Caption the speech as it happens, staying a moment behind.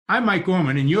I'm Mike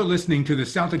Gorman, and you're listening to the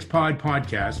CelticsPod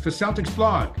podcast for Celtics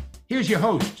Blog. Here's your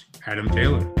host, Adam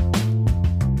Taylor.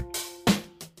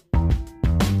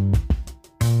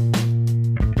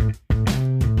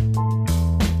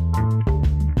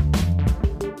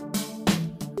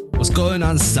 What's going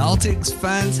on, Celtics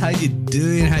fans? How you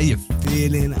doing? How you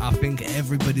feeling? I think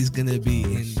everybody's going to be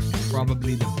in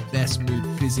probably the best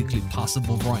mood physically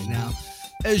possible right now.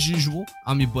 As usual,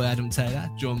 I'm your boy Adam Taylor,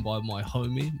 joined by my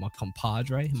homie, my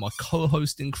compadre, my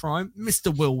co-host in crime,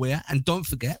 Mr. Will Weir, and don't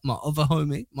forget my other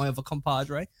homie, my other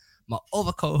compadre, my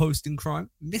other co-host in crime,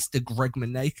 Mr. Greg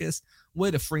Manakis. We're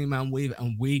the three-man weave,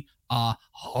 and we are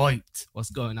hyped.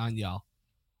 What's going on, y'all?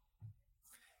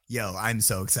 Yo, I'm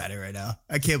so excited right now.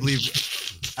 I can't believe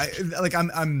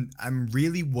I'm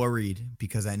really worried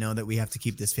because I know that we have to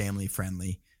keep this family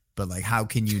friendly. But like, how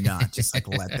can you not just like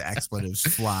let the expletives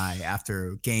fly after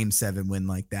a Game 7 win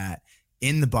like that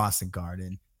in the Boston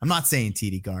Garden? I'm not saying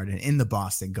TD Garden, in the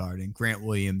Boston Garden. Grant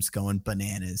Williams going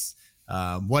bananas.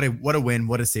 What a win!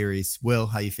 What a series. Will,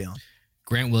 how you feeling?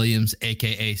 Grant Williams,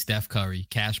 aka Steph Curry,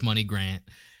 Cash Money Grant.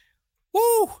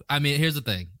 Woo! I mean, here's the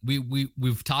thing.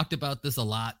 We've talked about this a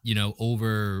lot,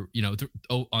 over,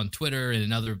 on Twitter and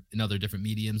in other different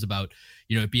mediums about,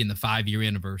 it being the 5-year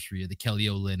anniversary of the Kelly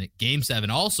Olynyk Game 7,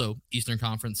 also Eastern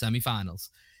Conference semifinals.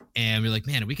 And we're like,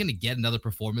 man, are we going to get another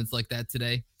performance like that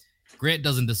today? Grant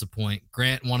doesn't disappoint.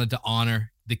 Grant wanted to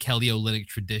honor the Kelly Olynyk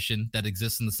tradition that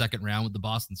exists in the second round with the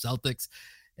Boston Celtics.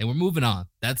 And we're moving on.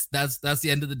 That's the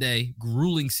end of the day.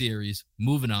 Grueling series.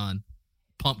 Moving on.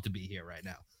 Pumped to be here right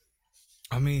now.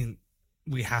 I mean,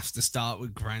 we have to start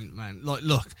with Grant, man. Like,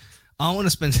 look, I don't want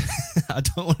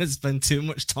to spend too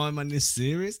much time on this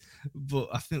series, but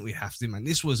I think we have to, man.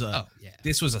 This was a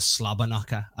slobber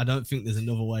knocker. I don't think there's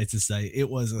another way to say it. It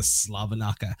was a slobber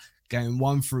knocker. Game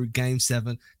 1 through Game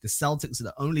 7. The Celtics are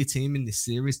the only team in this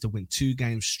series to win 2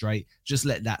 games straight. Just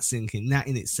let that sink in. That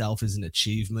in itself is an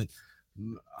achievement.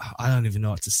 I don't even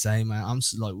know what to say, man. I'm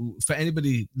like, for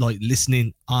anybody like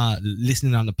listening on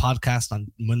the podcast on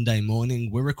Monday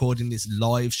morning, we're recording this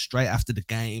live straight after the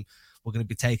game. We're going to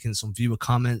be taking some viewer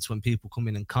comments when people come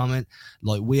in and comment.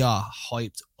 Like, we are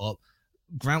hyped up.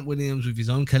 Grant Williams with his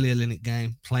own Kelly Olynyk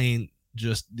game, playing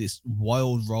just this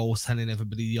wild role, telling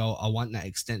everybody, yo, I want that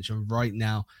extension right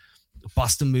now.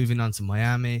 Boston moving on to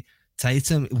Miami.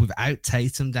 Tatum, without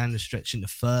Tatum down the stretch in the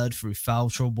third through foul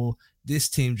trouble, this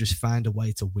team just found a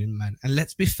way to win, man. And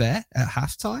let's be fair, at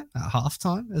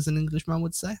halftime, as an Englishman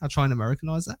would say, I'll try and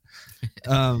Americanize that.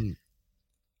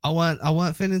 I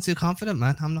weren't feeling too confident,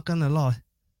 man. I'm not gonna lie.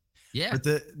 Yeah. But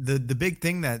the big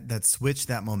thing that switched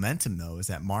that momentum though is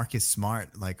that Marcus Smart,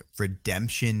 like,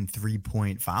 redemption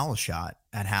 3-point foul shot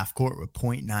at half court with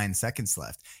 0.9 seconds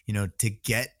left. To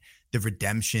get the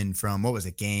redemption from, what was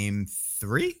it, Game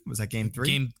 3? Was that Game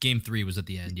 3? Game 3 was at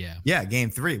the end, yeah. Yeah, Game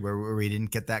 3, where we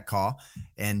didn't get that call.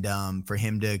 And for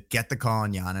him to get the call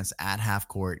on Giannis at half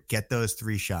court, get those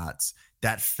 3 shots,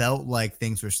 that felt like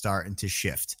things were starting to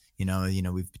shift.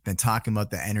 We've been talking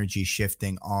about the energy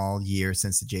shifting all year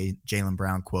since the Jaylen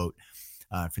Brown quote,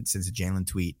 since the Jaylen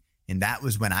tweet. And that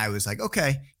was when I was like,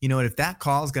 okay, if that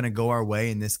call is going to go our way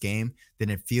in this game, then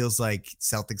it feels like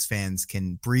Celtics fans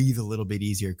can breathe a little bit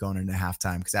easier going into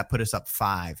halftime, because that put us up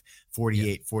 5,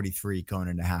 48-43 going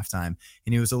into halftime.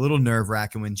 And it was a little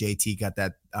nerve-wracking when JT got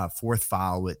that 4th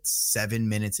foul with 7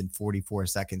 minutes and 44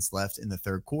 seconds left in the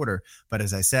third quarter. But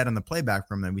as I said on the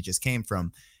playback room that we just came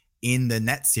from, in the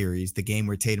Nets series, the game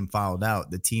where Tatum fouled out,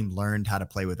 the team learned how to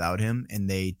play without him, and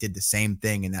they did the same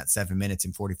thing in that 7 minutes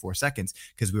and 44 seconds,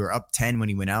 because we were up 10 when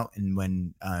he went out, and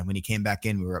when he came back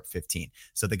in, we were up 15.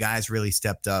 So the guys really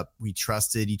stepped up. We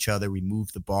trusted each other. We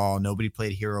moved the ball. Nobody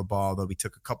played hero ball, though we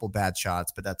took a couple bad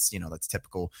shots, but that's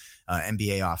typical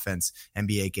NBA offense,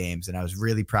 NBA games, and I was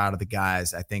really proud of the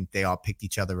guys. I think they all picked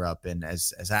each other up, and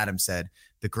as Adam said,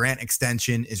 the Grant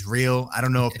extension is real. I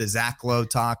don't know if the Zach Lowe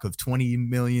talk of 20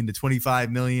 million to 25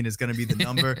 million is going to be the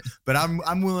number, but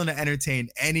I'm willing to entertain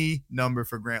any number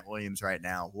for Grant Williams right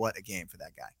now. What a game for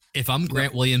that guy. If I'm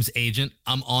Grant Williams' agent,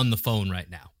 I'm on the phone right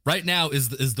now. Right now is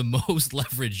the most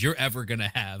leverage you're ever going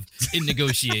to have in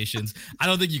negotiations. I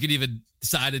don't think you can even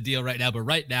sign a deal right now, but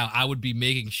right now I would be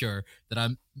making sure that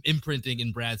I'm imprinting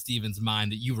in Brad Stevens'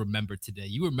 mind that you remember today.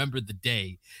 You remember the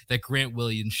day that Grant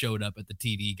Williams showed up at the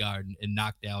TD Garden and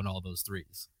knocked down all those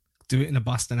threes. Do it in a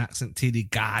Boston accent,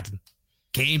 TD Garden.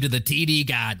 Came to the TD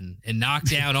Garden and knocked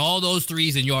down all those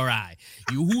threes in your eye.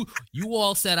 You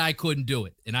all said I couldn't do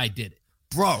it, and I did it.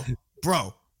 Bro,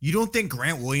 you don't think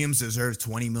Grant Williams deserves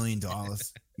 $20 million?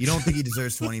 You don't think he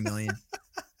deserves $20 million?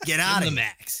 Get out of here.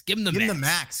 Give him the max. Give him the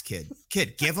max, kid.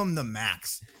 Give him the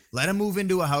max. Let him move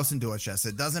into a house in Dorchester.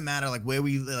 It doesn't matter like where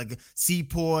we like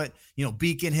Seaport,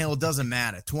 Beacon Hill, doesn't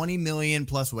matter. 20 million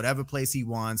plus whatever place he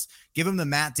wants. Give him the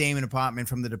Matt Damon apartment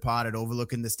from The Departed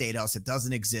overlooking the State House. It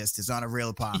doesn't exist. It's not a real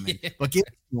apartment. Yeah. But give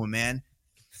it to him, man.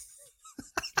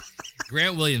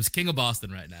 Grant Williams, king of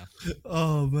Boston right now.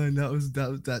 Oh man,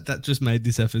 that just made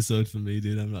this episode for me,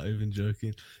 dude. I'm not even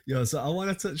joking. Yeah, so I want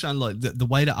to touch on like the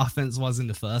way the offense was in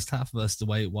the first half versus the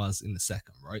way it was in the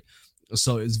second, right?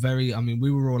 So it's very,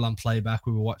 we were all on playback.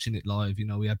 We were watching it live.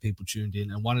 We had people tuned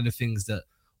in. And one of the things that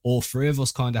all three of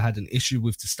us kind of had an issue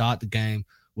with to start the game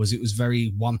was it was very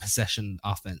one possession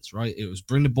offense, right? It was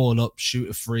bring the ball up, shoot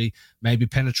a free, maybe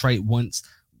penetrate once,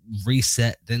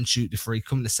 reset, then shoot the free.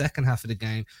 Come the second half of the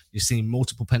game, you're seeing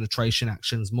multiple penetration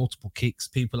actions, multiple kicks.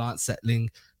 People aren't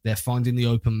settling. They're finding the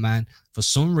open man. For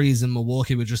some reason,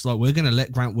 Milwaukee were just like, we're going to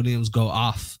let Grant Williams go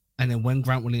off. And then when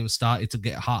Grant Williams started to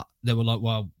get hot, they were like,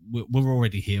 well, we're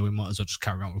already here. We might as well just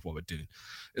carry on with what we're doing.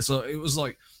 So it was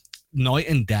like night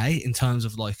and day in terms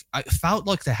of like, I felt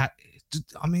like they had,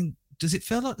 does it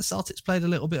feel like the Celtics played a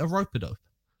little bit of rope-a-dope?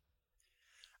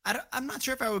 I'm not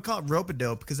sure if I would call it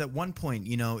rope-a-dope because at one point,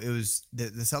 it was the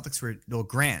Celtics were,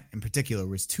 Grant in particular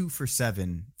was 2 for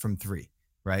 7 from 3,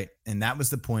 right? And that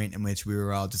was the point in which we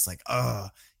were all just like,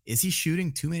 is he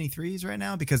shooting too many threes right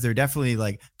now? Because they're definitely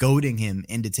like goading him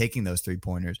into taking those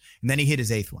 3-pointers. And then he hit his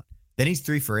 8th one. Then he's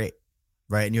 3 for 8,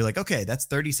 right? And you're like, okay, that's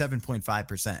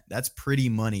 37.5%. That's pretty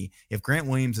money. If Grant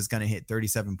Williams is going to hit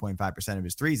 37.5% of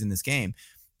his threes in this game,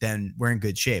 then we're in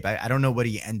good shape. I don't know what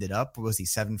he ended up. Was he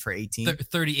 7 for 18?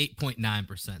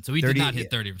 38.9%. So he did not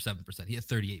hit 37%. He hit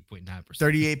 38.9%.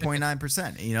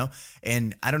 38.9%,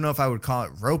 And I don't know if I would call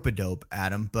it rope-a-dope,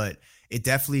 Adam, but it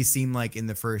definitely seemed like in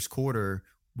the first quarter,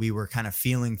 we were kind of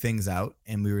feeling things out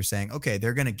and we were saying, okay,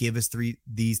 they're going to give us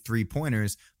these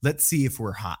 3-pointers. Let's see if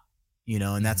we're hot,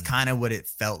 and that's kind of what it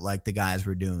felt like the guys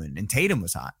were doing. And Tatum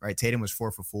was hot, right? Tatum was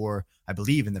 4 for 4, I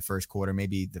believe, in the first quarter,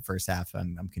 maybe the first half.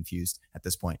 I'm confused at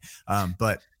this point.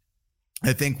 But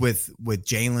I think with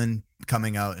Jalen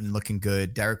coming out and looking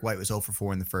good, Derek White was 0 for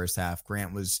 4 in the first half.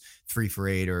 Grant was 3 for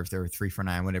 8, or if they were 3 for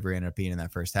 9, whatever it ended up being in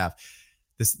that first half.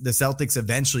 The Celtics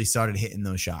eventually started hitting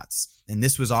those shots. And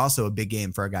this was also a big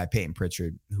game for our guy, Peyton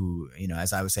Pritchard, who,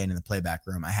 as I was saying in the playback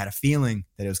room, I had a feeling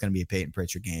that it was going to be a Peyton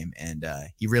Pritchard game. And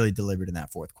he really delivered in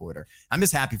that fourth quarter. I'm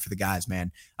just happy for the guys,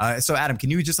 man. So, Adam,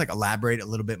 can you just like elaborate a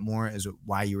little bit more as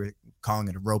why you were calling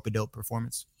it a rope-a-dope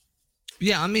performance?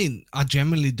 Yeah, I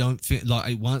generally don't feel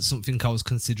like it wasn't something I was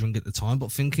considering at the time.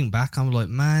 But thinking back, I'm like,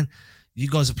 man, you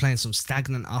guys are playing some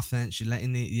stagnant offense. You're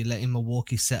letting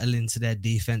Milwaukee settle into their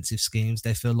defensive schemes.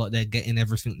 They feel like they're getting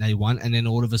everything they want. And then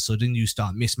all of a sudden you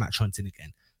start mismatch hunting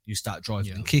again. You start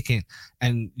driving and kicking.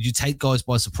 And you take guys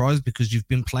by surprise because you've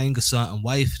been playing a certain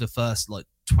way for the first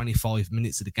 25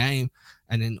 minutes of the game.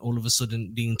 And then all of a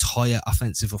sudden the entire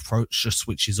offensive approach just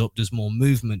switches up. There's more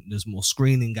movement. There's more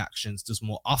screening actions. There's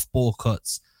more off-ball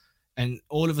cuts. And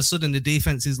all of a sudden, the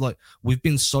defense is like, we've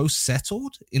been so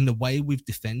settled in the way we've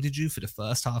defended you for the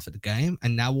first half of the game.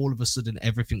 And now all of a sudden,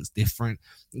 everything's different.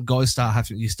 Guys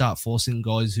you start forcing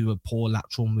guys who are poor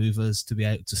lateral movers to be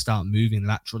able to start moving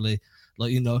laterally.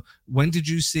 When did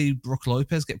you see Brook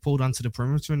Lopez get pulled onto the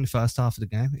perimeter in the first half of the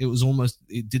game?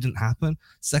 It didn't happen.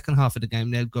 Second half of the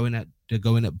game, they're going at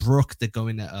Brook, they're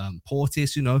going at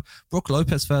Portis. Brook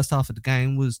Lopez first half of the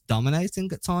game was dominating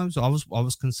at times. I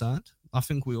was concerned. I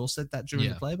think we all said that during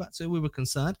the playback too. We were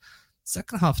concerned.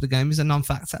 Second half of the game is a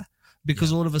non-factor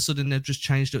because all of a sudden they've just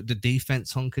changed it. The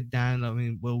defense hunkered down.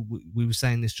 We were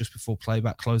saying this just before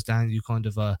playback closed down. You kind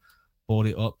of brought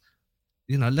it up.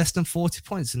 Less than 40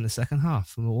 points in the second half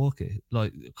for Milwaukee.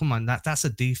 Come on, that's a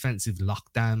defensive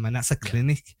lockdown, man. That's a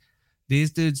clinic.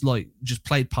 These dudes just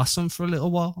played possum for a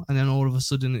little while, and then all of a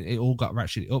sudden it all got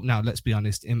ratcheted up. Now, let's be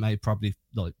honest, it may probably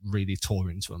really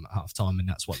tore into them at halftime, and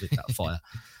that's what lit that fire.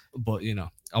 But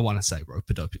I want to say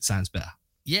rope-a-dope. It sounds better.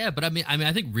 Yeah, but I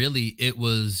think really it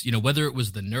was, whether it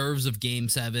was the nerves of Game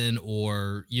 7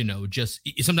 or, just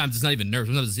sometimes it's not even nerves,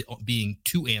 sometimes it's being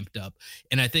too amped up.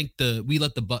 And I think we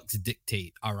let the Bucks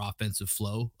dictate our offensive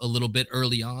flow a little bit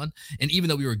early on. And even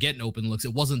though we were getting open looks,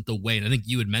 it wasn't the way. And I think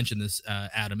you had mentioned this,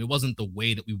 Adam. It wasn't the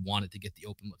way that we wanted to get the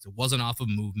open looks. It wasn't off of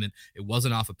movement. It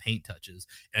wasn't off of paint touches.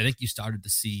 And I think you started to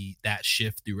see that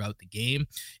shift throughout the game.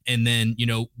 And then,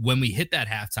 when we hit that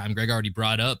halftime, Greg already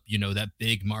brought up, that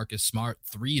big Marcus Smart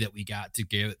 3 that we got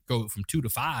to go from 2 to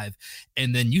 5.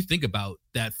 And then you think about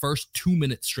that first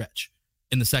 2-minute stretch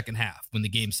in the second half when the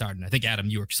game started. And I think, Adam,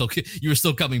 you were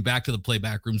still coming back to the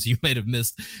playback room, so you might have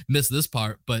missed this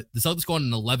part. But the Celtics go on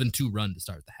an 11-2 run to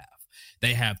start the half.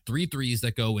 They have 3 threes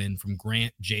that go in from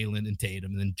Grant, Jalen, and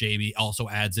Tatum. And then JB also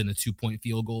adds in a 2-point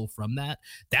field goal from that.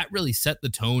 That really set the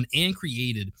tone and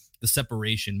created the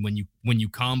separation when you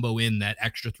combo in that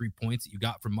extra 3 points that you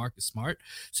got from Marcus Smart.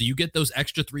 So you get those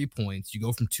extra 3 points, you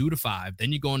go from 2 to 5,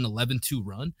 then you go on an 11-2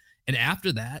 run. And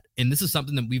after that, and this is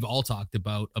something that we've all talked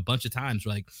about a bunch of times,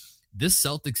 like this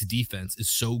Celtics defense is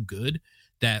so good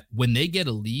that when they get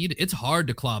a lead, it's hard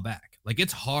to claw back. Like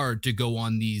it's hard to go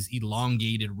on these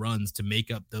elongated runs to make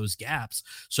up those gaps.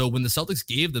 So when the Celtics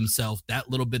gave themselves that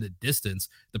little bit of distance,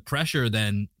 the pressure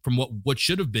then from what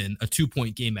should have been a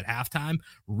 2-point game at halftime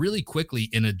really quickly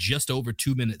in a just over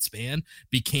 2-minute span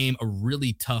became a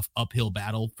really tough uphill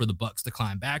battle for the Bucks to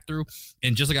climb back through.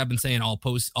 And just like I've been saying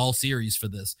all series for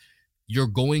this, you're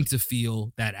going to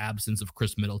feel that absence of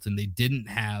Chris Middleton. They didn't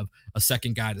have a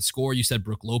second guy to score. You said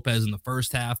Brook Lopez in the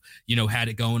first half, had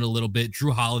it going a little bit.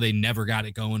 Drew Holiday never got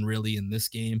it going really in this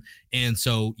game. And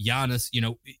so Giannis,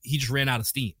 he just ran out of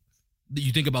steam.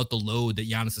 You think about the load that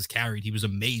Giannis has carried. He was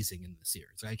amazing in the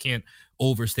series. I can't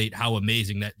overstate how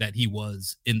amazing that he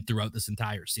was throughout this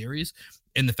entire series.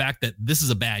 And the fact that this is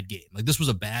a bad game. Like this was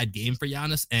a bad game for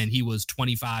Giannis, and he was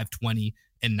 25, 20,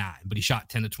 and 9, but he shot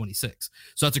 10 to 26.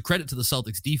 So that's a credit to the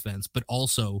Celtics defense, but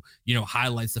also,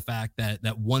 highlights the fact that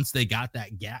once they got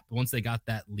that gap, once they got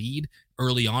that lead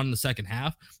early on in the second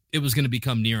half, it was going to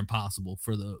become near impossible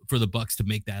for the Bucks to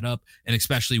make that up. And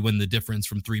especially when the difference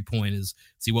from 3-point is,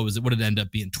 what did it end up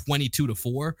being?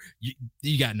 22-4.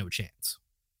 You got no chance.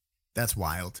 That's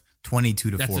wild.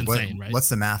 22-4. That's insane, right? What's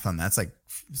the math on that? That's like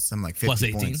some 50 plus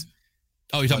 18 points.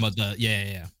 Oh, you're talking about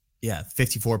yeah,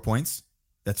 54 points.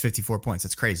 That's 54 points.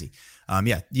 That's crazy.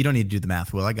 You don't need to do the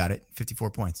math, Will. I got it.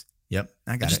 54 points. Yep,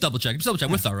 I got it. Just double check.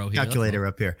 We're thorough here. Calculator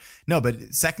up here. No,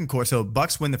 but second quarter. So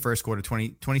Bucks win the first quarter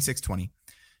 26-20.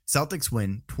 Celtics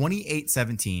win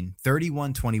 28-17,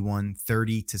 31-21,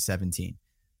 30-17.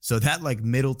 So that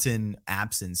Middleton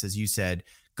absence, as you said,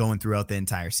 going throughout the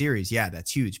entire series,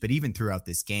 that's huge. But even throughout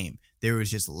this game, there was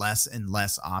just less and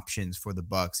less options for the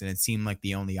Bucks, and it seemed like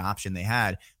the only option they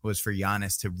had was for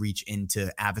Giannis to reach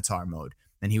into Avatar mode,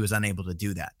 and he was unable to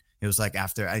do that. It was like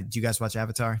after. Do you guys watch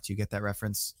Avatar? Do you get that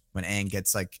reference when Aang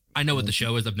gets I know what the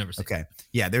show is. I've never seen. Okay,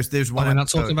 yeah. There's one. We're not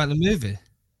talking about the movie.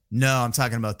 No, I'm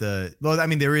talking about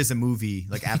there is a movie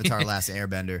like Avatar: Last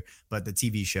Airbender, but the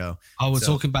TV show. Oh, we're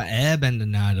talking about Airbender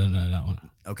now. I don't know that one.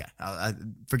 Okay, I'll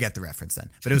forget the reference then.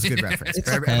 But it was a good reference.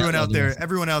 For okay.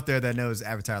 Everyone out there that knows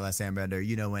Avatar: Last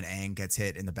Airbender, when Aang gets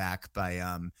hit in the back by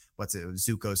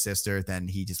Zuko's sister, then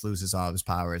he just loses all of his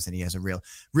powers and he has a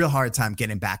real hard time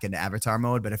getting back into Avatar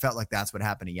mode. But it felt like that's what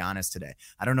happened to Giannis today.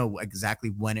 I don't know exactly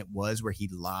when it was where he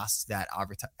lost that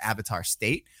Avatar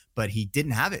state, but he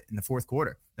didn't have it in the fourth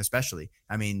quarter, especially.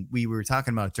 I mean, we were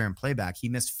talking about it during playback. He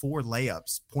missed 4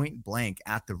 layups point blank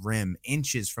at the rim,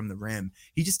 inches from the rim.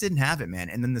 He just didn't have it, man.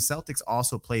 And then the Celtics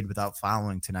also played without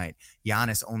fouling tonight.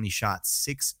 Giannis only shot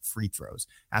 6 free throws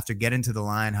after getting to the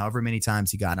line, however many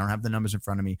times he got. I don't have the numbers in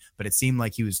front of me, but it seemed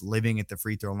like he was living at the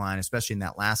free throw line, especially in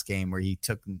that last game where he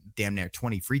took damn near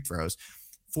 20 free throws.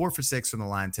 4 for 6 from the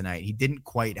line tonight. He didn't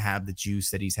quite have the juice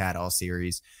that he's had all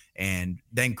series. And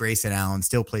then Grayson Allen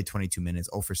still played 22 minutes,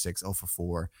 0 for 6, 0 for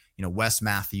 4. Wes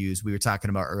Matthews, we were talking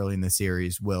about early in the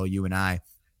series, Will, you and I,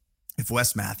 if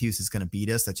Wes Matthews is going to beat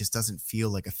us, that just doesn't feel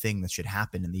like a thing that should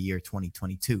happen in the year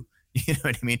 2022. You know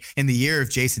what I mean? In the year of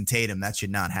Jason Tatum, that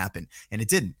should not happen. And it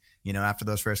didn't. After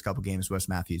those first couple games, Wes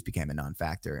Matthews became a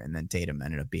non-factor, and then Tatum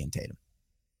ended up being Tatum.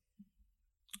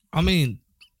 I mean,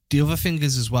 the other thing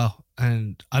is as well,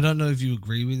 and I don't know if you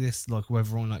agree with this,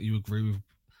 whether or not you agree with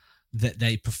that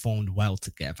they performed well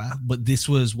together, but this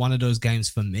was one of those games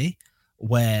for me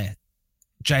where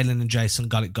Jalen and Jason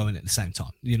got it going at the same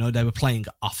time. They were playing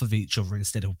off of each other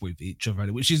instead of with each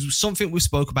other, which is something we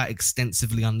spoke about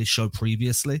extensively on this show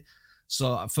previously.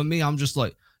 So for me, I'm just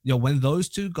when those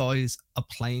two guys are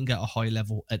playing at a high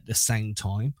level at the same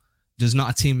time, there's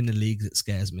not a team in the league that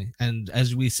scares me. And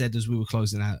as we said, as we were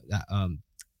closing out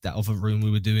that other room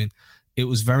we were doing, it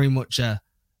was very much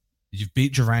you've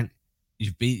beat Durant,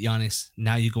 you've beat Giannis,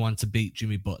 now you go on to beat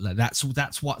Jimmy Butler. That's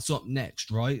what's up next,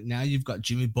 right? Now you've got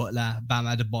Jimmy Butler, Bam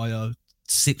Adebayo,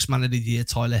 6th man of the year,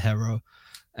 Tyler Hero,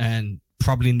 and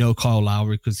probably no Kyle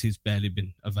Lowry because he's barely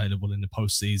been available in the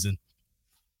postseason.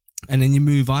 And then you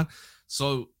move on.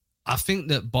 So I think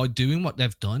that by doing what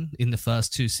they've done in the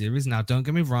first 2 series, now don't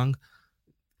get me wrong,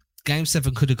 Game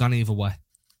 7 could have gone either way.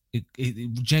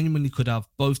 It genuinely could have.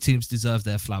 Both teams deserve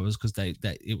their flowers because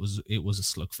it was a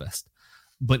slugfest.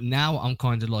 But now I'm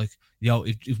kind of like,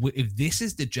 if this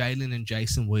is the Jalen and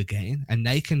Jason we're getting, and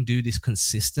they can do this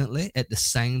consistently at the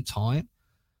same time,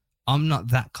 I'm not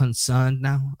that concerned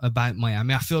now about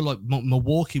Miami. I feel like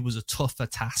Milwaukee was a tougher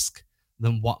task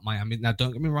than what Miami. Now,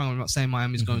 don't get me wrong. I'm not saying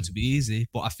Miami's going to be easy,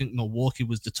 but I think Milwaukee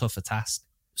was the tougher task.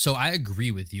 So I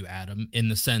agree with you, Adam, in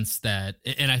the sense that,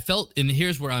 and I felt, and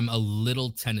here's where I'm a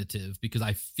little tentative because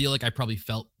I feel like I probably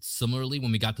felt similarly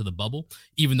when we got to the bubble,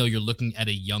 even though you're looking at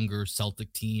a younger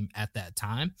Celtic team at that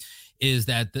time, is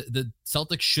that the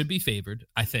Celtics should be favored,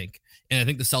 I think. And I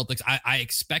think the Celtics, I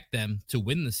expect them to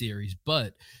win the series,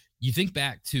 but you think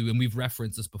back to, and we've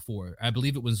referenced this before, I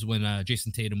believe it was when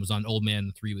Jason Tatum was on Old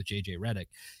Man 3 with JJ Redick.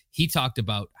 He talked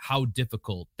about how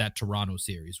difficult that Toronto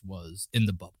series was in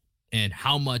the bubble and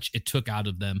how much it took out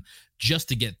of them just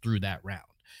to get through that round.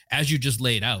 As you just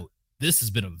laid out, this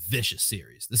has been a vicious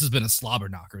series. This has been a slobber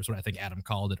knocker is what I think Adam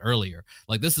called it earlier.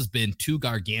 Like, this has been two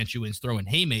gargantuans throwing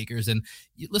haymakers. And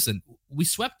listen, we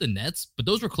swept the Nets, but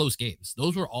those were close games.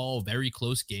 Those were all very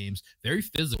close games, very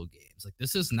physical games. Like,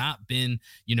 this has not been,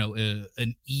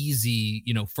 an easy,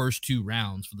 first two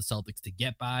rounds for the Celtics to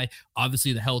get by.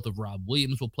 Obviously, the health of Rob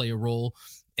Williams will play a role.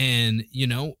 And,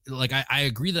 I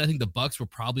agree that I think the Bucks were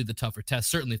probably the tougher test.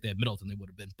 Certainly if they had Middleton, they would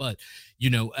have been. But,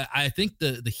 I think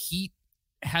the Heat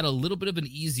had a little bit of an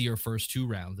easier first two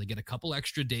rounds. They get a couple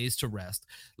extra days to rest.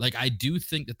 Like, I do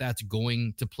think that that's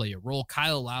going to play a role.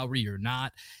 Kyle Lowry or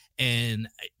not. And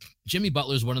Jimmy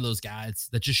Butler is one of those guys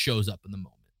that just shows up in the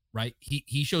moment. Right?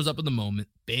 He shows up in the moment.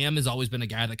 Bam has always been a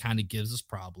guy that kind of gives us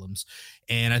problems.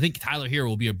 And I think Tyler Hero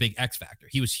will be a big X factor.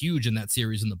 He was huge in that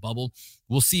series in the bubble.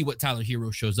 We'll see what Tyler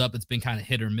Hero shows up. It's been kind of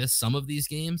hit or miss some of these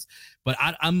games, but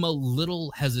I'm a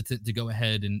little hesitant to go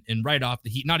ahead and write off the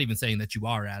Heat. Not even saying that you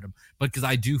are, Adam, but because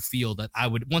I do feel that I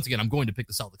would, once again, I'm going to pick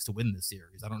the Celtics to win this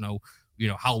series. I don't know,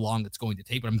 how long it's going to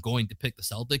take, but I'm going to pick the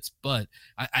Celtics. But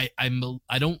I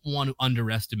don't want to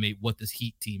underestimate what this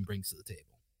Heat team brings to the table.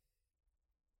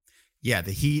 Yeah,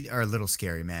 the Heat are a little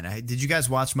scary, man. Did you guys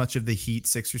watch much of the Heat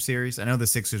Sixers series? I know the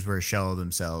Sixers were a shell of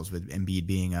themselves with Embiid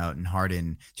being out and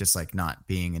Harden just like not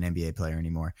being an NBA player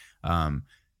anymore.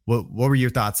 What were your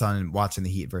thoughts on watching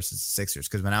the Heat versus the Sixers?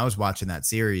 Because when I was watching that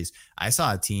series, I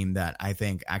saw a team that I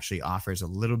think actually offers a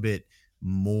little bit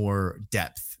more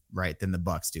depth, right, than the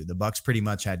Bucks do. The Bucks pretty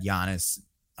much had Giannis,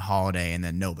 Holiday, and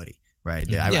then nobody, right?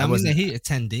 Yeah, I mean, the Heat are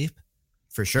 10 deep.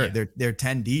 For sure. Yeah. They're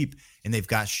 10 deep and they've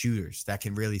got shooters that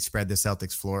can really spread the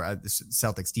Celtics floor, the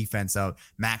Celtics defense out.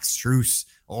 Max Strus,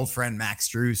 old friend Max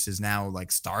Strus, is now like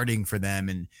starting for them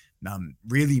and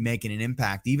really making an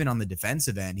impact even on the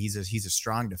defensive end. He's a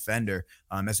strong defender,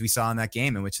 as we saw in that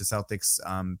game in which the Celtics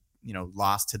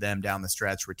lost to them down the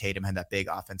stretch where Tatum had that big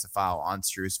offensive foul on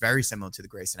Strus, very similar to the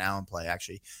Grayson Allen play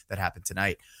actually that happened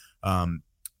tonight. And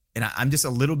I'm just a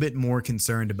little bit more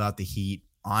concerned about the Heat,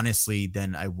 honestly,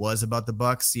 than I was about the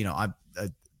Bucks.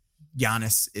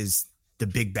 Giannis is the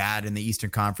big bad in the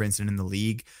Eastern Conference and in the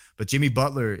league, but Jimmy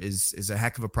Butler is a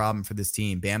heck of a problem for this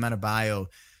team. Bam Adebayo,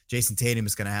 Jason Tatum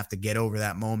is going to have to get over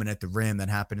that moment at the rim that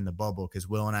happened in the bubble, because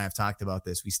Will and I have talked about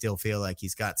this. We still feel like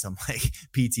he's got some like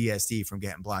PTSD from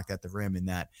getting blocked at the rim in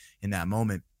that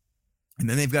moment. And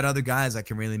then they've got other guys that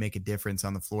can really make a difference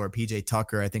on the floor. PJ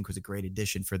Tucker, I think, was a great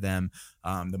addition for them.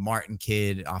 The Martin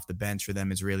kid off the bench for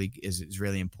them is really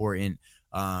important.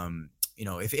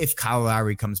 If Kyle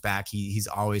Lowry comes back, he's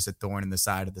always a thorn in the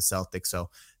side of the Celtics. So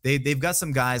they've got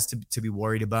some guys to be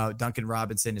worried about. Duncan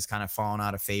Robinson is kind of fallen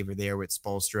out of favor there with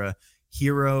Spoelstra.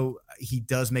 Hero, he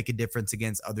does make a difference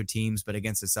against other teams, but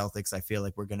against the Celtics, I feel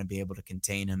like we're going to be able to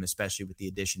contain him, especially with the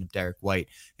addition of Derek White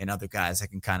and other guys that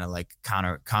can kind of like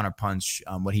counter punch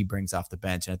what he brings off the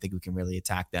bench. And I think we can really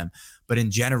attack them. But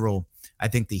in general, I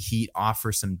think the Heat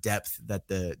offer some depth that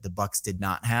the Bucks did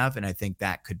not have. And I think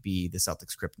that could be the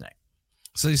Celtics kryptonite.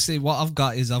 So you see, what I've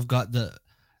got the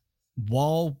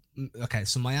wall. Okay,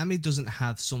 so Miami doesn't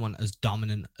have someone as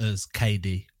dominant as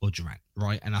KD or Durant,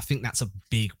 right? And I think that's a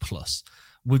big plus.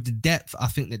 With the depth, I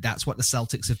think that's what the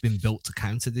Celtics have been built to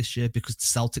counter this year, because the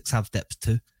Celtics have depth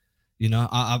too.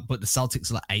 But the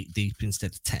Celtics are like 8 deep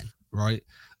instead of 10, right?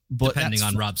 But depending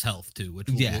on Rob's health too, which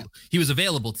he was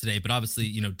available today, but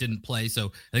obviously didn't play.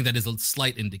 So I think that is a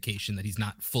slight indication that he's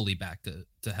not fully back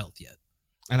to health yet.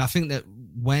 And I think that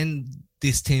when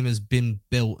this team has been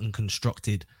built and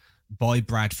constructed by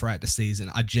Brad throughout the season,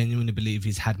 I genuinely believe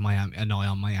he's had an eye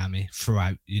on Miami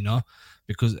throughout,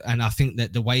 and I think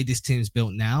that the way this team is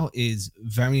built now is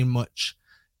very much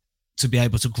to be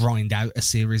able to grind out a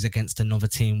series against another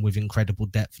team with incredible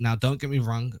depth. Now, don't get me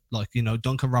wrong,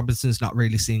 Duncan Robinson's not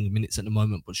really seeing minutes at the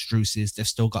moment, but Strus is. They've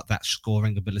still got that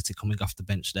scoring ability coming off the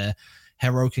bench there.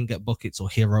 Hero can get buckets, or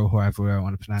Hero, however I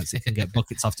want to pronounce it, can get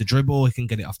buckets off the dribble. He can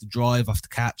get it off the drive, off the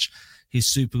catch. He's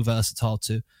super versatile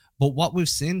too. But what we've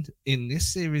seen in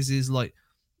this series is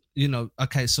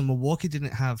so Milwaukee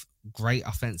didn't have great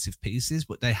offensive pieces,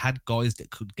 but they had guys that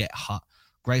could get hot.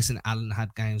 Grayson Allen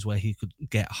had games where he could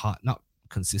get hot, not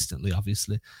consistently,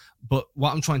 obviously. But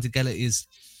what I'm trying to get at is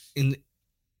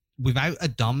without a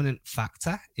dominant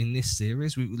factor in this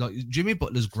series, Jimmy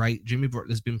Butler's great. Jimmy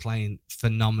Butler's been playing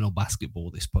phenomenal basketball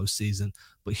this postseason,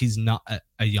 but he's not a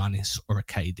Giannis or a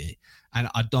KD. And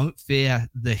I don't fear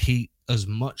the Heat as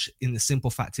much in the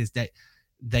simple fact is that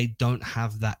they don't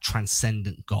have that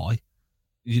transcendent guy.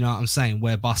 You know what I'm saying?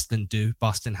 Where Boston do.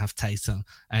 Boston have Tatum.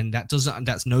 And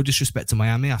that's no disrespect to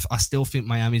Miami. I still think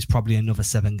Miami's probably another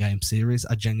 7-game series.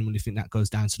 I genuinely think that goes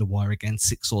down to the wire again,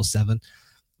 6 or 7.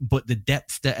 But the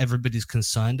depth that everybody's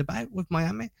concerned about with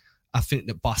Miami, I think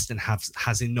that Boston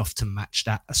has enough to match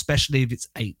that, especially if it's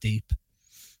 8 deep.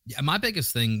 Yeah, my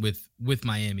biggest thing with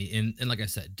Miami, and like I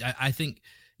said, I think,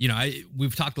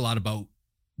 we've talked a lot about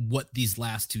what these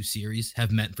last 2 series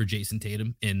have meant for Jason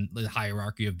Tatum in the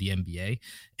hierarchy of the NBA.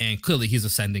 And clearly he's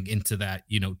ascending into that,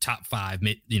 top 5,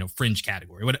 fringe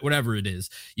category, whatever it is.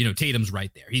 Tatum's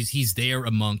right there. He's there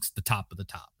amongst the top of the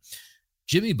top.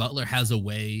 Jimmy Butler has a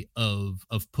way of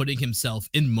putting himself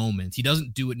in moments. He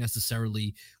doesn't do it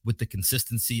necessarily with the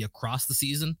consistency across the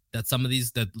season that some of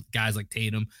that guys like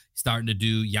Tatum starting to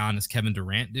do, Giannis, Kevin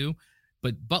Durant do.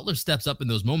 But Butler steps up in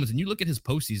those moments, and you look at his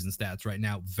postseason stats right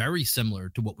now, very similar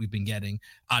to what we've been getting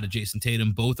out of Jason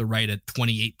Tatum. Both are right at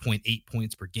 28.8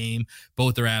 points per game.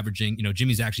 Both are averaging,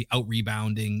 Jimmy's actually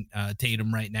out-rebounding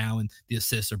Tatum right now, and the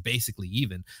assists are basically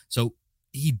even. So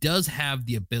he does have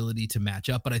the ability to match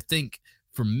up, but I think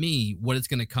for me, what it's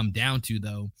going to come down to,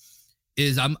 though,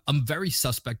 is I'm very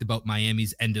suspect about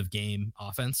Miami's end-of-game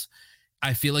offense.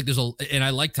 I feel like and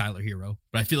I like Tyler Hero,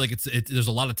 but I feel like there's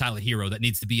a lot of Tyler Hero that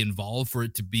needs to be involved for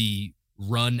it to be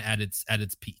run at its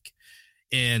peak.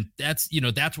 And that's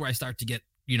where I start to get,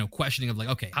 questioning of like,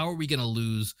 okay, how are we going to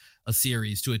lose a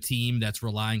series to a team that's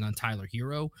relying on Tyler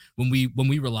Hero when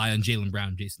we rely on Jaylen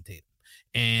Brown, Jason Tatum?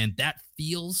 And that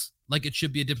feels like it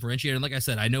should be a differentiator. And like I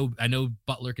said, I know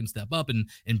Butler can step up and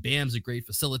Bam's a great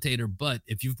facilitator, but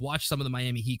if you've watched some of the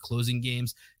Miami Heat closing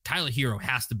games, Tyler Hero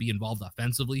has to be involved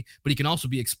offensively, but he can also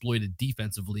be exploited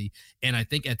defensively. And I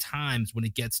think at times when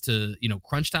it gets to,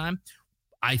 crunch time,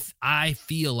 I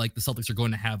feel like the Celtics are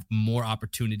going to have more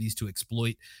opportunities to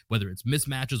exploit, whether it's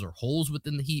mismatches or holes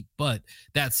within the Heat. But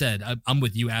that said, I'm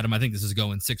with you, Adam. I think this is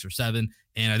going 6 or 7,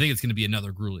 and I think it's going to be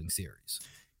another grueling series.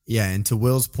 Yeah, and to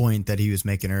Will's point that he was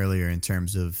making earlier in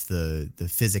terms of the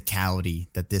physicality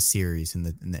that this series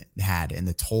had and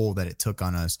the toll that it took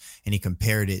on us, and he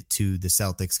compared it to the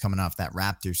Celtics coming off that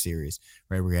Raptors series,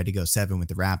 right, where we had to go 7 with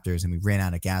the Raptors and we ran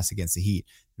out of gas against the Heat.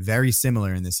 Very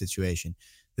similar in this situation.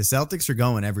 The Celtics are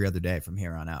going every other day from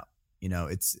here on out.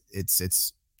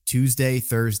 It's Tuesday,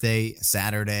 Thursday,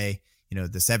 Saturday,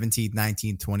 the 17th,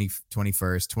 19th, 20th,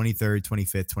 21st, 23rd,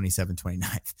 25th, 27th,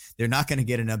 29th. They're not going to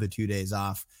get another 2 days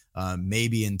off,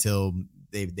 maybe until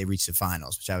they reach the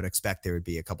finals, which I would expect there would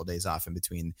be a couple of days off in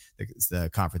between the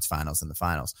conference finals and the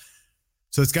finals.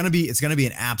 So it's going to be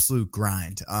an absolute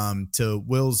grind. To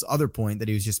Will's other point that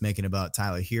he was just making about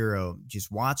Tyler Hero, just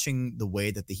watching the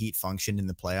way that the Heat functioned in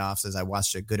the playoffs, as I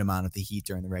watched a good amount of the Heat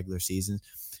during the regular season,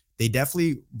 they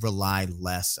definitely rely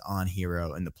less on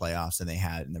Hero in the playoffs than they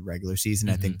had in the regular season.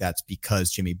 Mm-hmm. I think that's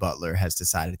because Jimmy Butler has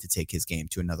decided to take his game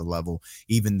to another level.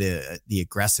 Even the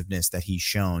aggressiveness that he's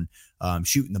shown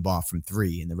shooting the ball from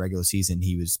 3 in the regular season,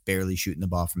 he was barely shooting the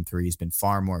ball from 3. He's been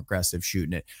far more aggressive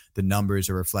shooting it. The numbers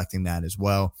are reflecting that as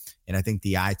well. And I think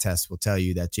the eye test will tell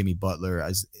you that Jimmy Butler,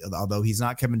 although he's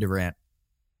not Kevin Durant,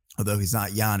 although he's not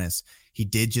Giannis, he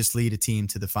did just lead a team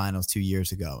to the finals 2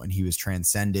 years ago, and he was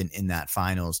transcendent in that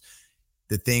finals.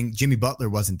 Jimmy Butler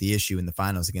wasn't the issue in the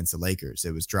finals against the Lakers.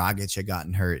 It was Dragic had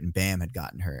gotten hurt and Bam had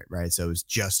gotten hurt, right? So it was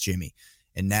just Jimmy.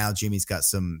 And now Jimmy's got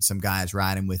some guys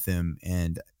riding with him.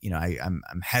 And,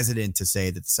 I'm hesitant to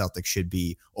say that the Celtics should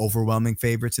be overwhelming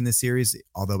favorites in this series,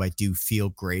 although I do feel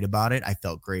great about it. I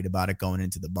felt great about it going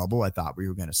into the bubble. I thought we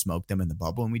were going to smoke them in the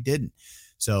bubble, and we didn't.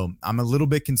 So I'm a little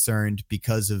bit concerned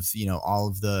because of, all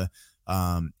of the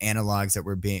analogs that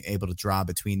we're being able to draw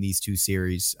between these 2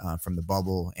 series from the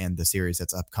bubble and the series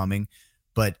that's upcoming.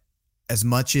 But as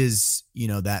much as,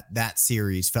 that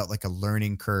series felt like a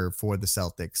learning curve for the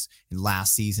Celtics in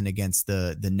last season against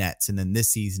the Nets, and then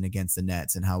this season against the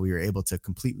Nets, and how we were able to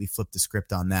completely flip the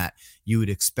script on that, you would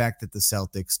expect that the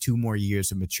Celtics, 2 more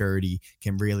years of maturity,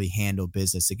 can really handle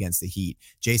business against the Heat.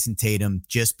 Jason Tatum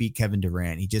just beat Kevin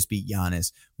Durant. He just beat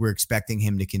Giannis. We're expecting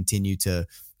him to continue to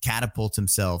catapult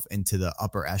himself into the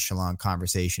upper echelon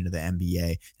conversation of the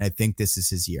NBA. And I think this is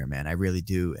his year, man. I really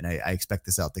do. And I expect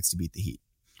the Celtics to beat the Heat.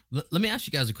 Let me ask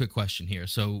you guys a quick question here.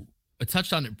 So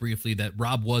touched on it briefly that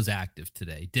Rob was active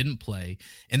today, didn't play,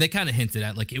 and they kind of hinted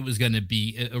at like it was going to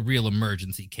be a real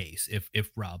emergency case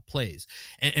if Rob plays.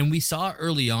 And we saw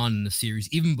early on in the series,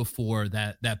 even before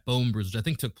that bone bruise, which I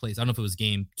think took place, I don't know if it was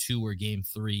game 2 or game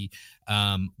 3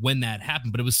 when that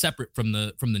happened, but it was separate from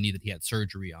the knee that he had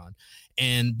surgery on.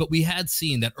 But we had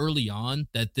seen that early on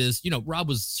that this, Rob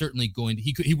was certainly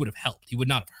he would have helped. He would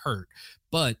not have hurt.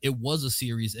 But it was a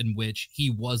series in which he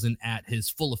wasn't at his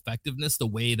full effectiveness, the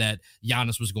way that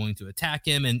Giannis was going to attack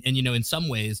him. And in some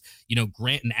ways,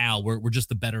 Grant and Al were just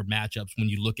the better matchups when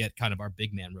you look at kind of our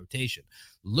big man rotation.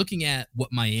 Looking at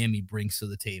what Miami brings to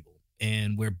the table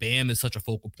and where Bam is such a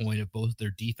focal point of both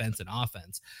their defense and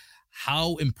offense,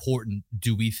 how important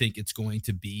do we think it's going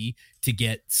to be to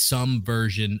get some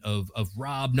version of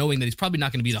Rob, knowing that he's probably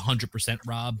not going to be the 100%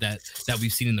 Rob that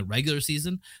we've seen in the regular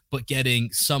season, but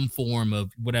getting some form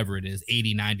of whatever it is,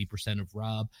 80-90% of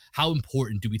Rob? How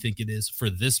important do we think it is for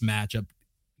this matchup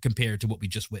compared to what we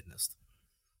just witnessed?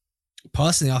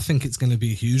 Personally, I think it's going to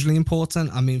be hugely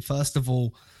important. I mean, first of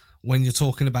all, when you're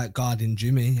talking about guarding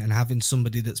Jimmy and having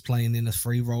somebody that's playing in a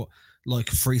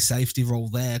free safety role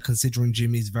there, considering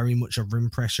Jimmy's very much a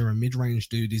rim pressure and mid-range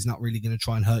dude, he's not really going to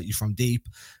try and hurt you from deep.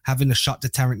 Having a shot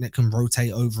deterrent that can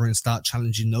rotate over and start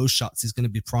challenging those shots is going to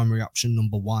be primary option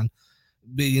number one.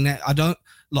 But I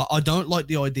don't like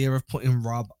the idea of putting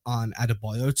Rob on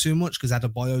Adebayo too much, because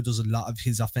Adebayo does a lot of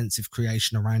his offensive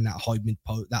creation around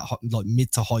that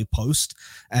mid to high post.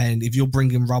 And if you're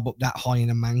bringing Rob up that high in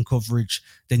a man coverage,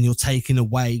 then you're taking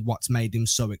away what's made him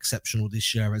so exceptional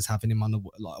this year, as having him on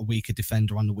a weaker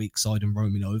defender on the weak side and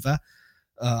roaming over.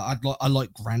 I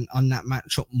like Grant on that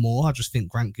matchup more. I just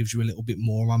think Grant gives you a little bit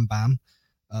more on Bam.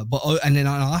 And then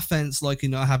on offense,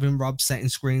 having Rob setting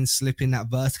screens, slipping that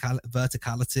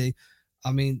verticality.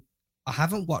 I mean, I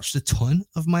haven't watched a ton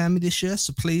of Miami this year,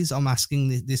 so please, I'm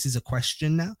asking, this is a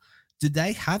question now. Do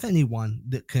they have anyone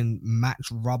that can match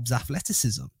Rob's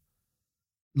athleticism?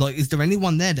 Like, is there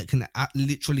anyone there that can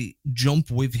literally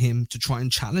jump with him to try and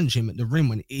challenge him at the rim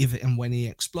when he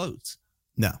explodes?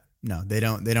 No, they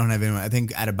don't have anyone. I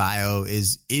think Adebayo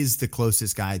is the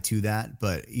closest guy to that,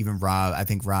 but even Rob, I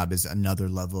think Rob is another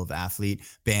level of athlete.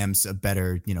 Bam's a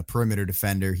better, perimeter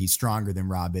defender. He's stronger than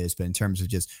Rob is, but in terms of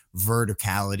just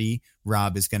verticality,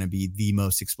 Rob is going to be the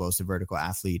most explosive vertical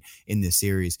athlete in this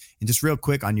series. And just real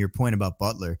quick on your point about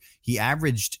Butler, he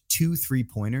averaged 2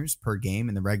 3-pointers per game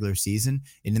in the regular season.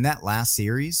 And in that last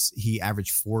series, he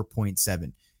averaged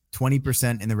 4.7.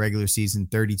 20% in the regular season,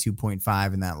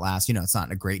 32.5 in that last, it's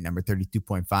not a great number,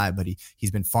 32.5, but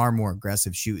he's been far more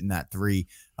aggressive shooting that three.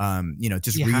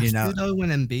 Just reading out though when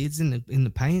Embiid's in the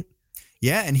paint.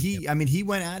 Yeah. And he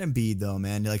went at Embiid though,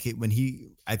 man. I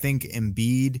think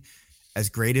Embiid, as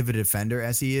great of a defender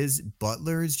as he is,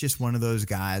 Butler is just one of those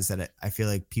guys that I feel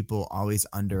like people always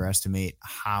underestimate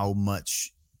how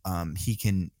much he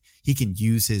can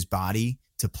use his body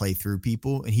to play through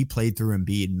people, and he played through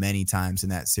Embiid many times in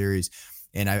that series.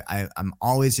 And I'm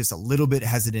always just a little bit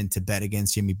hesitant to bet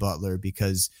against Jimmy Butler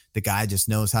because the guy just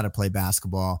knows how to play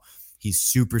basketball. He's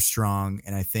super strong,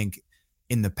 and I think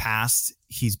in the past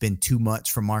he's been too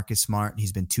much for Marcus Smart.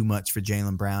 He's been too much for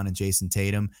Jaylen Brown and Jason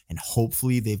Tatum, and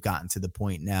hopefully they've gotten to the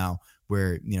point now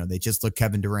where they just look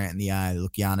Kevin Durant in the eye, they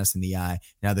look Giannis in the eye.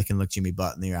 Now they can look Jimmy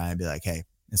Butler in the eye and be like, hey,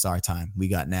 it's our time. We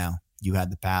got now. You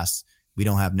had the past. We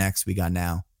don't have next. We got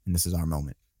now. And this is our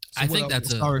moment. So I think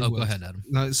that's go ahead, Adam.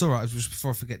 No, it's all right. Just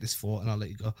before I forget this thought, and I'll let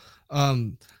you go.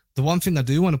 The one thing I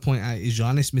do want to point out is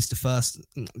Embiid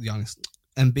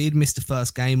missed the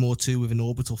first game or two with an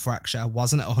orbital fracture.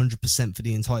 Wasn't at 100% for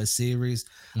the entire series.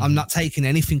 Mm-hmm. I'm not taking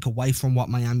anything away from what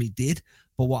Miami did,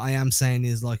 but what I am saying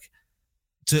is, a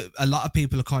lot of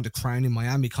people are kind of crowning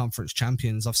Miami conference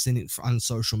champions. I've seen it on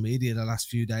social media the last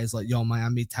few days.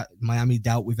 Miami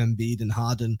dealt with Embiid and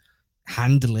Harden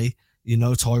handily.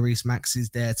 Tyrese Maxey's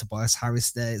there, Tobias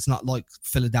Harris there. It's not like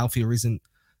Philadelphia isn't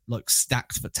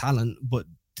stacked for talent, but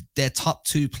their top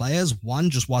 2 players, one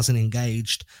just wasn't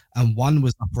engaged and one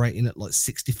was operating at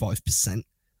 65%.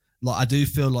 I do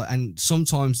feel and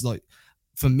sometimes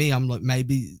for me, I'm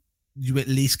maybe you at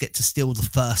least get to steal the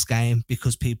first game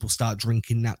because people start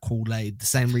drinking that Kool-Aid. The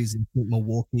same reason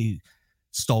Milwaukee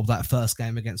stole that first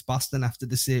game against Boston after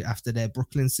their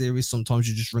Brooklyn series. Sometimes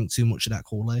you just drink too much of that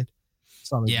Kool-Aid.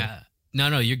 Sorry, yeah.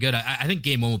 No, you're good. I think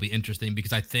game 1 will be interesting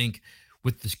because I think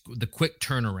with the quick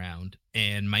turnaround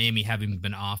and Miami having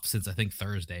been off since I think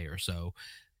Thursday or so,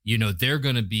 they're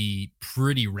going to be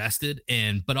pretty rested.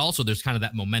 But also there's kind of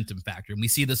that momentum factor. And we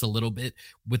see this a little bit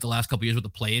with the last couple of years with the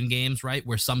play-in games, right?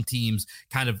 Where some teams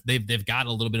they've got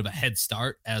a little bit of a head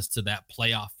start as to that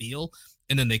playoff feel.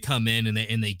 and then they come in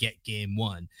and they get game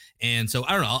one. And so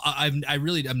I don't know.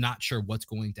 I'm not sure what's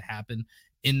going to happen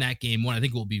in that game one. I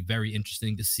think it will be very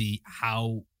interesting to see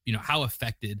how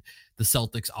affected the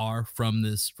Celtics are from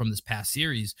this past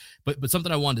series. But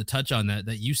something I wanted to touch on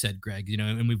that you said, Greg,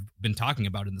 and we've been talking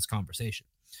about in this conversation.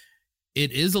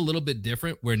 It is a little bit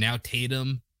different where now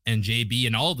Tatum and JB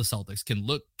and all of the Celtics can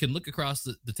look across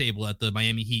the table at the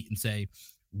Miami Heat and say,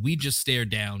 we just stared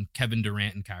down Kevin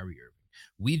Durant and Kyrie Irving.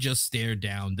 We just stared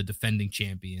down the defending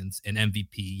champions and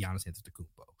MVP Giannis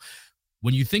Antetokounmpo.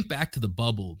 When you think back to the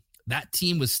bubble, that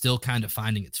team was still kind of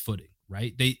finding its footing,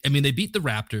 right? They beat the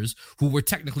Raptors, who were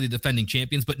technically the defending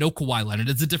champions, but no Kawhi Leonard.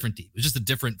 It's a different team. It's just a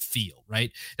different feel,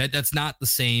 right? That's not the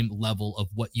same level of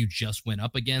what you just went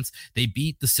up against. They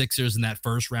beat the Sixers in that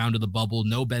first round of the bubble.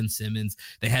 No Ben Simmons.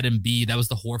 They had Embiid. That was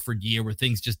the Horford year where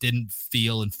things just didn't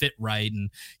feel and fit right.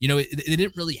 And, they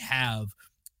didn't really have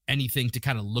anything to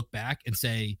kind of look back and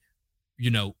say,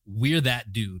 we're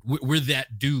that dude. We're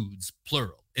that dudes,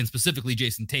 plural. And specifically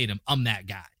Jason Tatum, I'm that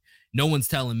guy. No one's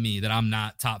telling me that I'm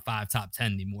not top 5, top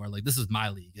 10 anymore. Like, this is my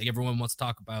league. Like, everyone wants to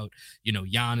talk about,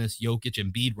 Giannis, Jokic,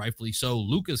 Embiid, rightfully so.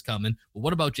 Luka's coming. But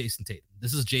what about Jason Tatum?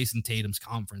 This is Jason Tatum's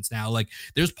conference now. Like,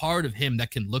 there's part of him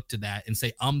that can look to that and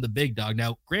say, I'm the big dog.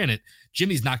 Now, granted,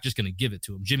 Jimmy's not just going to give it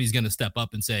to him. Jimmy's going to step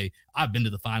up and say, I've been to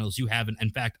the finals. You haven't. In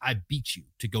fact, I beat you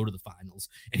to go to the finals.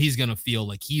 And he's going to feel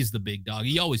like he's the big dog.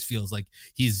 He always feels like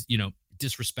he's,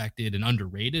 disrespected and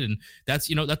underrated, and that's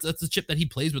the chip that he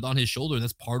plays with on his shoulder, and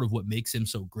that's part of what makes him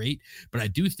so great. But I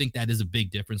do think that is a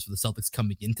big difference for the Celtics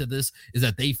coming into this, is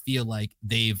that they feel like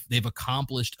they've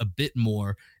accomplished a bit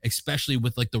more, especially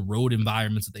with like the road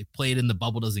environments that they've played in. The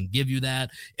bubble doesn't give you that,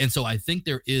 and so I think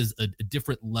there is a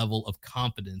different level of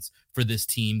confidence for this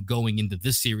team going into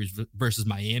this series versus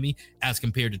Miami as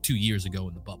compared to 2 years ago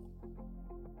in the bubble.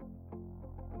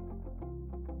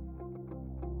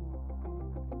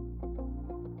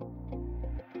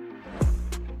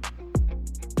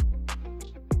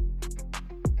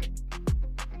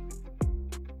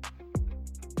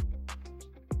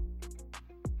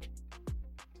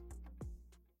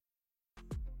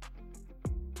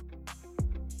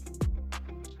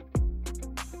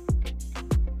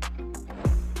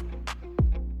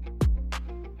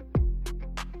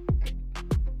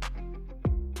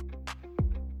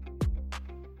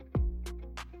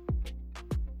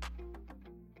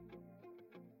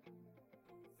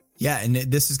 Yeah, and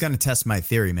this is going to test my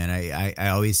theory, man. I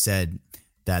always said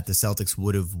that the Celtics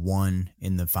would have won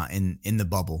in the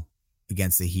bubble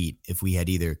against the Heat if we had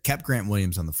either kept Grant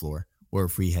Williams on the floor or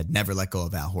if we had never let go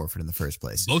of Al Horford in the first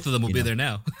place. Both of them will be there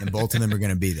now. And both of them are going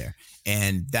to be there.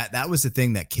 And that was the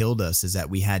thing that killed us, is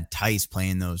that we had Tice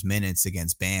playing those minutes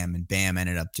against Bam, and Bam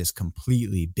ended up just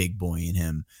completely big boying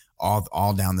him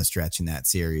all down the stretch in that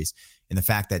series. And the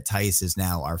fact that Tice is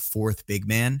now our fourth big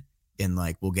man, and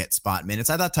we'll get spot minutes.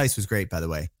 I thought Tice was great, by the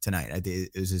way, tonight. It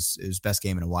was his best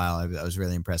game in a while. I was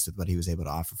really impressed with what he was able to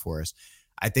offer for us.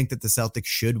 I think that the Celtics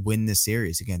should win this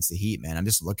series against the Heat, man. I'm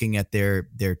just looking at their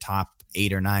top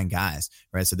 8 or 9 guys,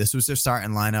 right? So this was their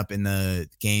starting lineup in the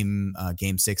game 5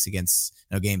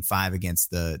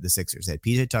 against the Sixers. They had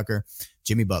PJ Tucker,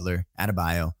 Jimmy Butler,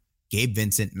 Adebayo, Gabe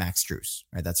Vincent, Max Strus,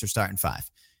 right? That's their starting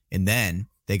 5. And then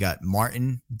they got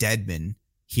Martin, Dedmon,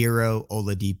 Hero,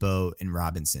 Oladipo, and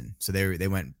Robinson. So they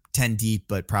went 10 deep,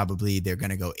 but probably they're going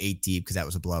to go 8 deep because that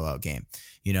was a blowout game.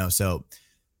 So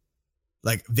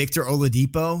like Victor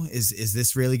Oladipo, is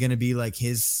this really going to be like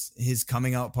his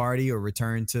coming out party or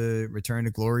return to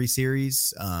glory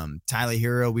series? Tyler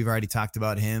Hero, we've already talked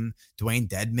about him. Dwayne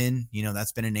Dedmon,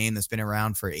 that's been a name that's been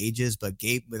around for ages, but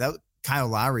without Kyle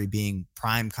Lowry being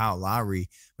prime Kyle Lowry,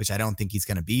 which I don't think he's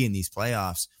going to be in these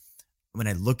playoffs. When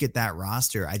I look at that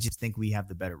roster, I just think we have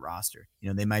the better roster.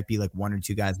 They might be like 1 or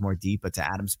 2 guys more deep, but to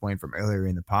Adam's point from earlier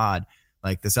in the pod,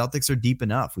 like the Celtics are deep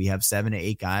enough. We have 7 to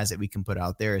 8 guys that we can put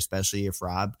out there, especially if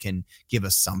Rob can give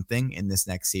us something in this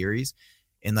next series.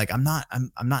 And like, I'm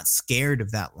not scared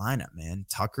of that lineup, man.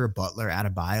 Tucker, Butler,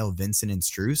 Adebayo, Vincent, and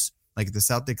Strus. Like, if the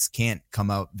Celtics can't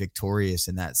come out victorious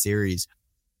in that series,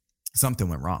 something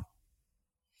went wrong.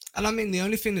 And I mean, the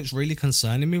only thing that's really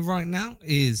concerning me right now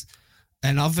is,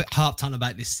 and I've harped on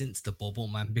about this since the bubble,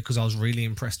 man, because I was really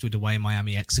impressed with the way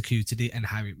Miami executed it and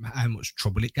how much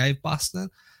trouble it gave Boston,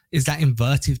 is that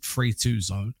inverted 3-2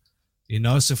 zone.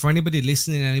 So for anybody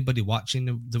listening, anybody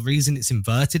watching, the reason it's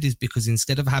inverted is because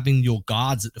instead of having your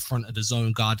guards at the front of the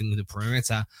zone guarding the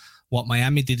perimeter, what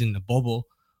Miami did in the bubble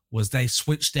was they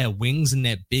switched their wings and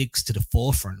their bigs to the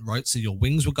forefront, right? So your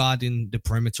wings were guarding the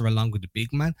perimeter along with the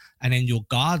big man, and then your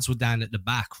guards were down at the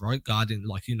back, right? Guarding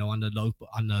on the low,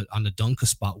 on the dunker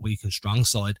spot, weak and strong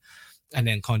side. and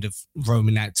then kind of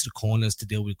roaming out to the corners to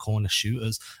deal with corner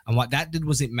shooters. And what that did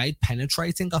was it made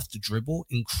penetrating off the dribble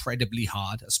incredibly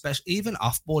hard, especially even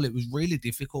off ball. It was really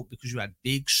difficult because you had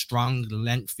big, strong,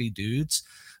 lengthy dudes,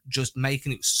 just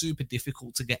making it super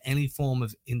difficult to get any form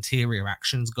of interior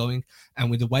actions going.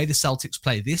 And with the way the Celtics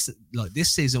play this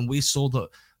season, we saw that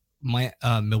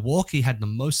Milwaukee had the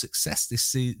most success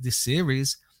this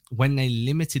series when they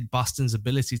limited Boston's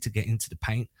ability to get into the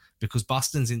paint, because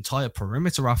Boston's entire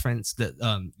perimeter offense, that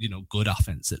good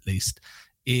offense at least,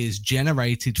 is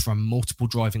generated from multiple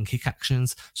driving kick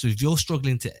actions. So if you're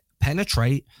struggling to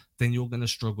penetrate, then you're going to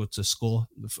struggle to score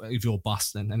if you're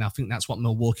Boston. And I think that's what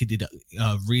Milwaukee did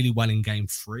really well in Game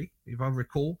 3, if I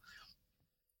recall.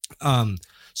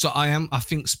 So I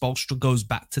think Spoelstra goes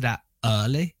back to that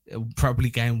early, probably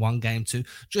game 1, game 2,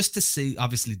 just to see,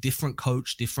 obviously, different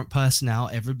coach, different personnel.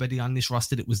 Everybody on this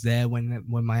roster that was there when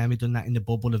Miami done that in the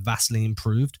bubble have vastly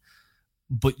improved.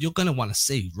 But you're going to want to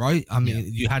see, right? I mean,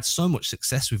 you had so much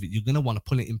success with it. You're going to want to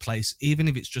put it in place, even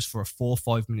if it's just for a 4 or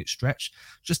 5 minute stretch,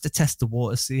 just to test the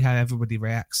water, see how everybody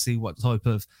reacts, see what type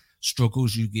of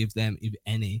struggles you give them, if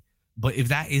any. But if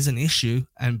that is an issue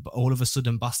and all of a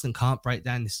sudden Boston can't break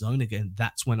down this zone again,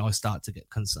 that's when I start to get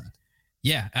concerned.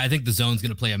 Yeah, I think the zone's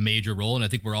going to play a major role. And I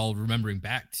think we're all remembering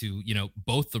back to,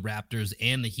 both the Raptors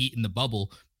and the Heat in the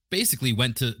bubble basically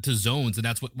went to zones, and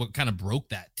that's what kind of broke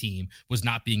that team, was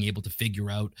not being able to figure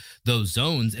out those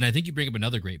zones. And I think you bring up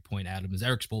another great point, Adam, is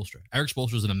Erik Spoelstra. Erik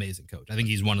Spoelstra is an amazing coach. I think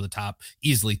he's one of the top,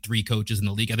 easily 3 coaches in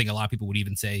the league. I think a lot of people would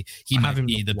even say he might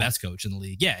be the best coach in the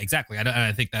league. Yeah, exactly.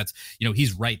 I think that's,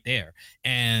 he's right there.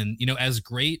 And, as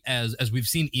great as we've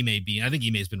seen Ime be, and I think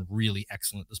Ime has been really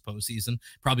excellent this postseason,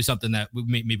 probably something that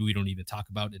maybe we don't even talk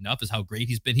about enough is how great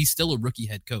he's been. He's still a rookie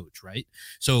head coach, right?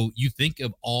 So you think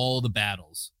of all the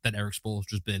battles that Erik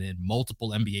Spoelstra's been in, multiple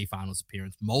NBA Finals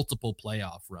appearances, multiple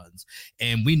playoff runs,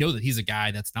 and we know that he's a guy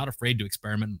that's not afraid to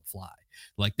experiment on the fly.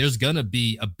 Like, there's gonna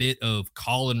be a bit of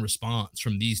call and response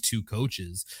from these 2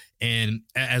 coaches, and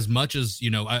as much as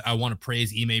I want to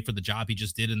praise Ime for the job he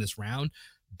just did in this round,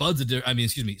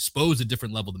 Spo's a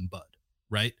different level than Bud,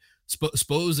 right?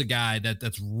 Spo's a guy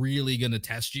that's really going to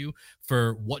test you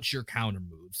for what's your counter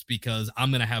moves, because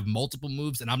I'm going to have multiple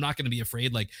moves and I'm not going to be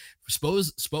afraid. Like,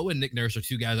 Spo and Nick Nurse are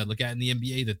 2 guys I look at in the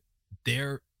NBA that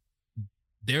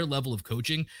their level of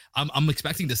coaching, I'm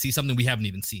expecting to see something we haven't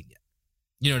even seen yet.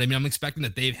 You know what I mean? I'm expecting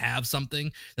that they have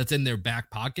something that's in their back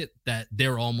pocket that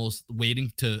they're almost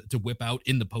waiting to whip out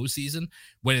in the postseason,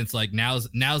 when it's like, now's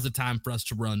the time for us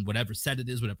to run whatever set it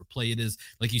is, whatever play it is.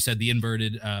 Like you said, the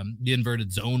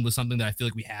inverted zone was something that I feel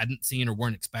like we hadn't seen or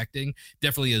weren't expecting.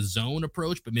 Definitely a zone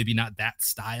approach, but maybe not that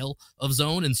style of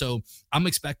zone. And so I'm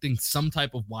expecting some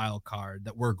type of wild card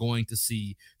that we're going to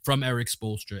see from Erik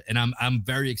Spoelstra. And I'm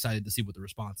very excited to see what the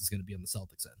response is going to be on the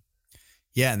Celtics end.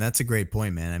 Yeah, and that's a great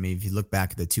point, man. I mean, if you look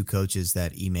back at the 2 coaches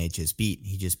that Ime just beat,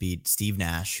 he just beat Steve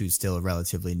Nash, who's still a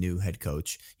relatively new head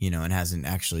coach, and hasn't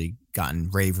actually gotten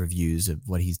rave reviews of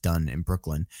what he's done in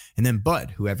Brooklyn. And then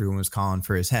Bud, who everyone was calling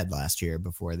for his head last year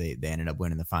before they ended up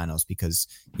winning the finals, because,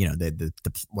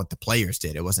 what the players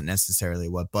did. It wasn't necessarily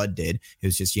what Bud did. It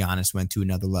was just Giannis went to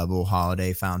another level.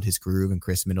 Holiday found his groove, and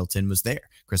Chris Middleton was there.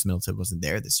 Chris Middleton wasn't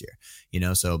there this year,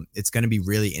 so it's going to be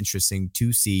really interesting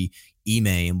to see Ime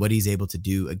and what he's able to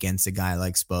do against a guy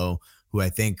like Spo, who I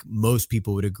think most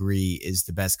people would agree is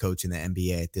the best coach in the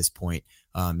NBA at this point.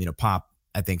 Pop,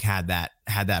 I think, had that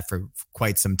for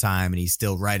quite some time, and he's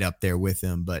still right up there with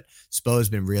him. But Spo has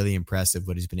been really impressive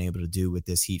what he's been able to do with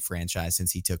this Heat franchise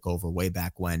since he took over way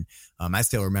back when. I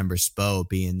still remember Spo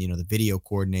being, the video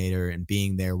coordinator and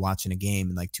being there watching a game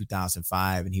in like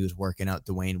 2005, and he was working out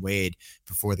Dwayne Wade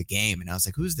before the game, and I was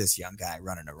like, "Who's this young guy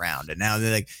running around?" And now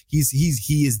they're like, he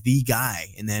is the guy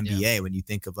in the NBA. Yeah. When you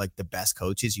think of like the best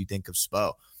coaches, you think of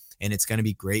Spo. And it's going to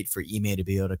be great for Ime to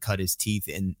be able to cut his teeth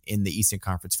in the Eastern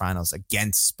Conference Finals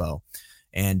against Spo.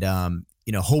 And,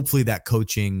 hopefully that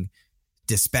coaching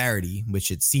disparity,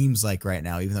 which it seems like right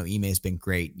now, even though Ime has been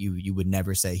great, you would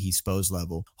never say he's Spo's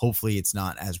level. Hopefully it's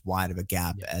not as wide of a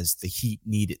gap as the Heat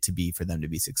need it to be for them to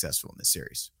be successful in this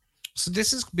series. So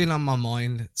this has been on my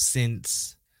mind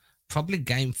since probably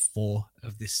game 4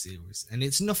 of this series. And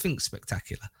it's nothing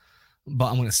spectacular, but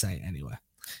I'm going to say it anyway.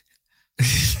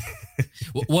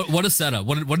 What a setup!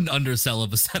 What an undersell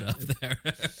of a setup there.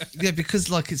 Yeah,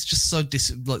 because like it's just so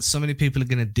so many people are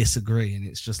going to disagree, and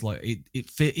it's just like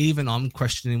even I'm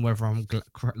questioning whether I'm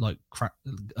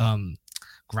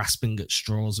grasping at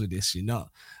straws with this,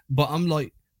 But I'm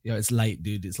like, it's late,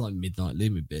 dude. It's like midnight.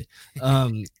 Leave me be.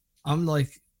 I'm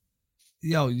like,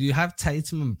 you have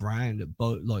Tatum and Brown that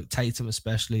both, like Tatum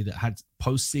especially, that had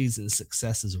postseason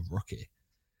success as a rookie.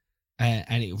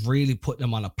 and it really put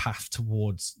them on a path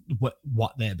towards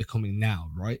what they're becoming now,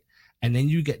 right? And then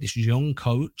you get this young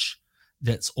coach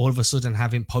that's all of a sudden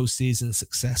having postseason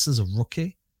success as a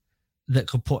rookie that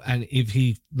could put, and if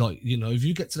he, like, you know, if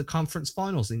you get to the conference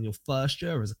finals in your first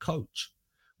year as a coach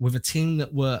with a team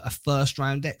that were a first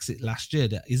round exit last year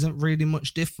that isn't really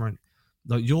much different,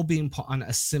 like, you're being put on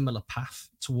a similar path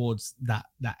towards that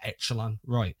echelon,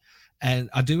 right? And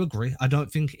I do agree. I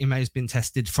don't think Ime has been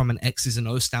tested from an X's and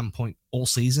O's standpoint all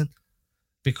season,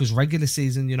 because regular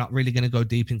season you're not really going to go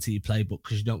deep into your playbook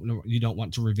because you don't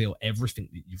want to reveal everything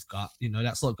that you've got. You know,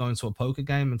 that's like going to a poker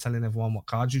game and telling everyone what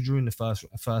cards you drew in the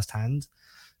first hand,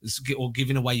 or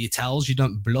giving away your tells. You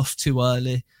don't bluff too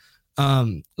early.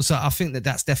 So I think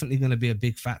that's definitely going to be a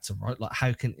big factor, right? Like,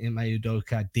 how can Ime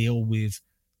Udoka deal with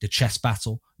the chess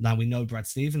battle? Now, we know Brad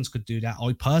Stevens could do that.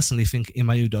 I personally think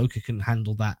Ime Udoka can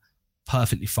handle that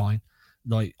perfectly fine.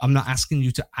 Like, I'm not asking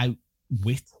you to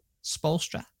outwit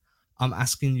Spoelstra. I'm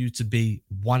asking you to be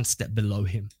one step below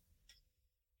him,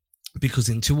 because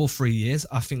in 2 or 3 years,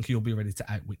 I think you'll be ready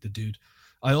to outwit the dude.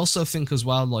 I also think as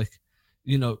well, like,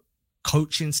 you know,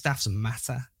 coaching staffs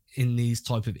matter in these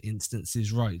type of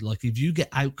instances, right? Like, if you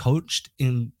get outcoached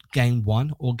in game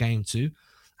 1 or game 2,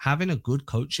 having a good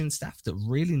coaching staff that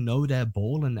really know their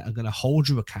ball and that are going to hold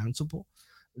you accountable,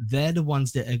 they're the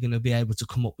ones that are going to be able to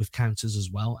come up with counters as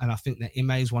well. And I think that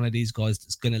Ime is one of these guys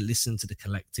that's going to listen to the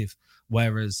collective,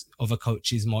 whereas other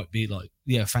coaches might be like,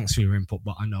 yeah, thanks for your input,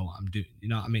 but I know what I'm doing. You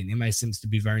know what I mean? Ime seems to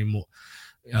be very more,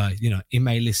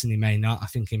 Ime listen, Ime not. I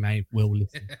think Ime will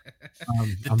listen.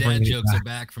 The dad jokes are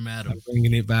back from Adam. I'm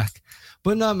bringing it back.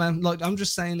 But no, man, like, I'm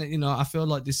just saying that, you know, I feel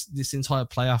like this entire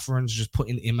playoff run is just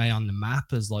putting Ime on the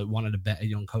map as like one of the better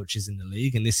young coaches in the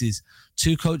league. And this is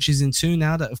 2 coaches in 2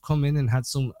 now that have come in and had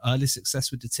some early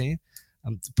success with the team.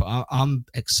 But I'm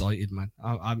excited, man.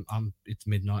 It's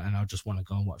midnight and I just want to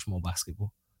go and watch more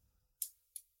basketball.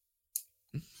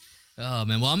 Oh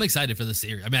man, well, I'm excited for the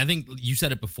series. I mean, I think you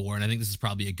said it before, and I think this is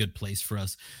probably a good place for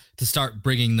us to start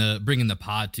bringing the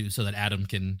pod to, so that Adam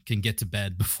can get to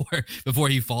bed before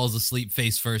he falls asleep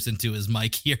face first into his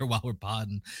mic here while we're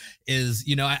podding. Is,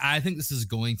 you know, I think this is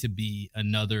going to be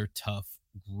another tough,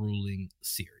 grueling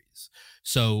series.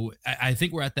 So I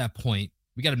think we're at that point.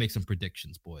 We got to make some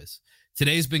predictions, boys.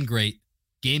 Today's been great.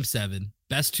 Game 7,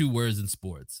 best 2 words in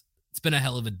sports. It's been a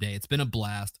hell of a day. It's been a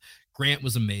blast. Grant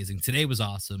was amazing. Today was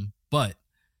awesome. But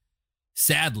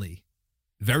sadly,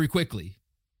 very quickly,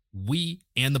 we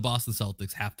and the Boston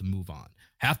Celtics have to move on.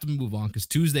 Because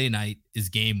Tuesday night is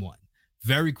game 1.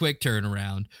 Very quick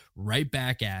turnaround. Right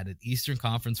back at it. Eastern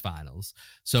Conference Finals.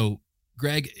 So,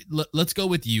 Greg, let's go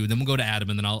with you. Then we'll go to Adam,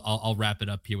 and then I'll wrap it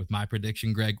up here with my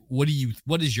prediction. Greg, what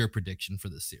is your prediction for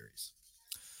this series?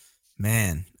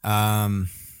 Man,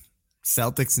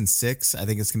 Celtics in 6. I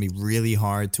think it's going to be really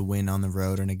hard to win on the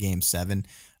road in a game 7.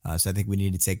 So I think we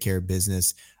need to take care of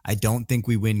business. I don't think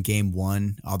we win game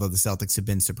 1, although the Celtics have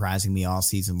been surprising me all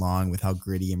season long with how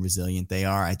gritty and resilient they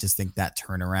are. I just think that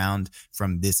turnaround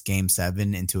from this game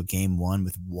 7 into a game 1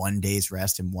 with 1 day's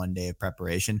rest and 1 day of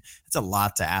preparation, it's a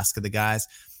lot to ask of the guys.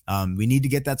 We need to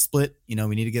get that split. You know,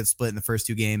 we need to get split in the first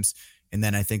 2 games. And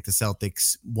then I think the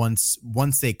Celtics,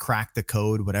 once they crack the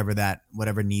code,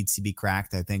 whatever needs to be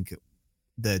cracked, I think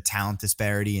the talent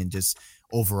disparity and just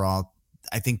overall,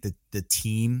 I think that the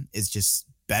team is just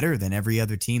better than every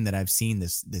other team that I've seen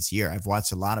this year. I've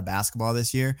watched a lot of basketball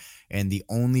this year, and the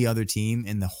only other team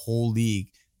in the whole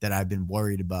league that I've been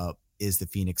worried about is the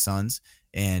Phoenix Suns.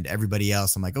 And everybody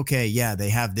else, I'm like, okay, yeah, they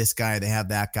have this guy, they have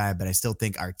that guy, but I still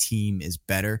think our team is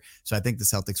better. So I think the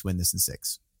Celtics win this in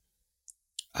 6.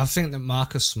 I think that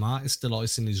Marcus Smart is still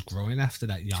icing his groin after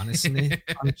that Giannis knee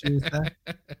on Tuesday.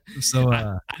 So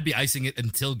I'd be icing it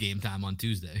until game time on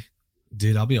Tuesday.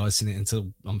 Dude, I'll be icing it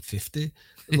until I'm 50.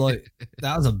 Like,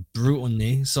 that was a brutal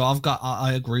knee. So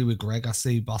I agree with Greg. I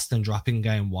see Boston dropping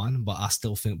game 1, but I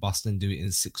still think Boston do it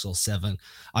in 6 or 7.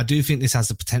 I do think this has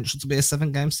the potential to be a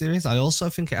 7-game series. I also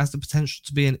think it has the potential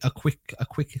to be a quick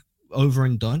over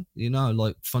and done, you know,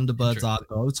 like Thunderbirds are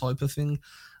go type of thing.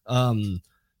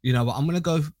 You know, but I'm going to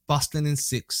go Boston in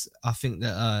 6. I think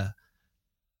that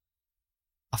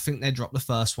I think they drop the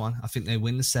first one. I think they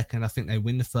win the second. I think they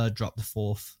win the third, drop the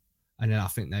fourth. And then I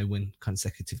think they win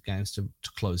consecutive games to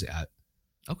close it out.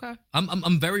 Okay.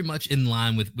 I'm very much in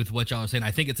line with what y'all are saying.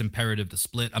 I think it's imperative to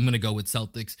split. I'm going to go with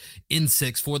Celtics in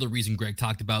 6 for the reason Greg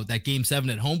talked about. That game 7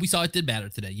 at home, we saw it did matter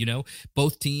today. You know,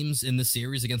 both teams in the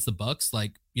series against the Bucks,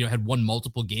 like, had won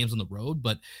multiple games on the road.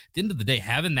 But at the end of the day,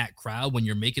 having that crowd when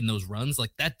you're making those runs,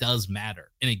 like that does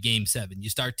matter in a game 7. You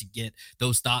start to get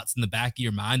those thoughts in the back of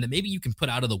your mind that maybe you can put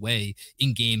out of the way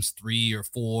in games 3 or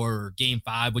 4 or game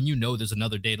 5 when there's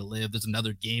another day to live, there's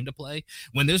another game to play,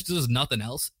 when there's just nothing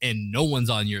else and no one's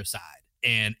on your side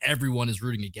and everyone is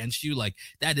rooting against you. Like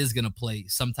that is going to play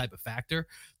some type of factor.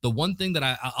 The one thing that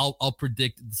I'll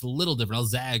predict it's a little different, I'll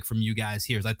zag from you guys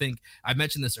here, is I think I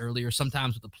mentioned this earlier,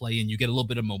 sometimes with the play-in you get a little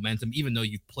bit of momentum even though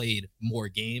you've played more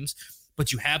games,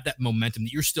 but you have that momentum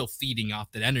that you're still feeding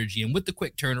off that energy. And with the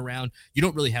quick turnaround, you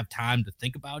don't really have time to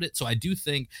think about it. So I do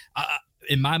think,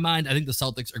 in my mind, I think the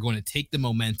Celtics are going to take the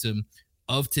momentum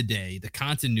of today, the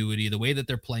continuity, the way that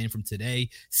they're playing from today,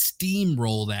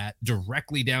 steamroll that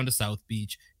directly down to South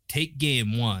Beach, take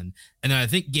game 1. And then I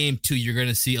think game 2, you're going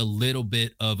to see a little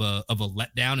bit of a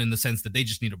letdown in the sense that they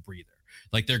just need a breather.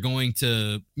 Like they're going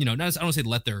to, I don't say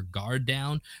let their guard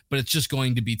down, but it's just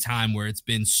going to be time where it's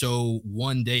been so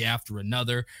one day after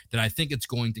another that I think it's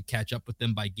going to catch up with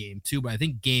them by game 2. But I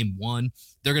think game 1,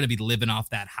 they're going to be living off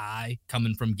that high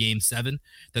coming from game 7,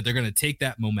 that they're going to take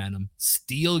that momentum,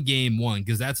 steal game 1.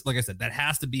 Because that's, like I said, that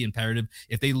has to be imperative.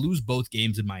 If they lose both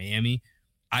games in Miami,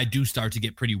 I do start to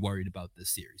get pretty worried about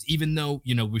this series, even though,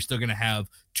 we're still going to have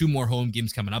 2 more home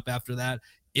games coming up after that.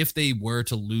 If they were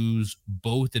to lose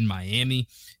both in Miami,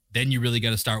 then you really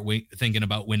got to start thinking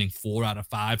about winning 4 out of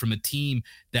 5 from a team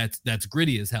that's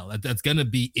gritty as hell. That's going to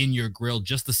be in your grill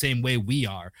just the same way we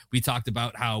are. We talked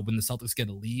about how when the Celtics get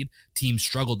a lead, teams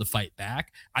struggle to fight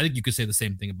back. I think you could say the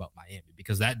same thing about Miami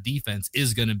because that defense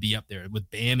is going to be up there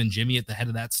with Bam and Jimmy at the head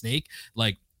of that snake.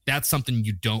 Like, that's something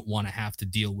you don't want to have to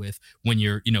deal with when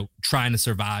you're, trying to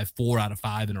survive 4 out of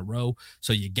 5 in a row.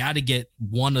 So you got to get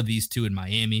one of these 2 in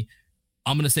Miami.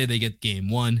 I'm going to say they get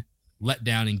game 1, let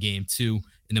down in game 2,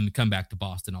 and then we come back to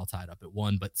Boston all tied up at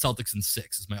 1. But Celtics in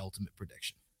 6 is my ultimate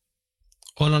prediction.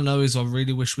 All I know is I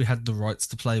really wish we had the rights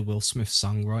to play Will Smith's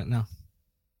song right now.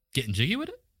 Getting jiggy with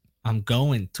it? I'm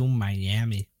going to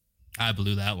Miami. I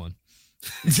blew that one.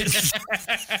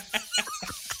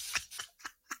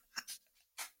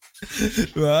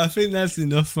 Well, I think that's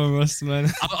enough for us, man.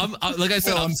 Like I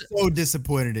said, I'm so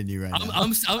disappointed in you right now.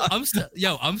 I'm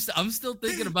still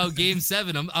thinking about game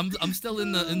 7. I'm still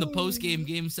in the post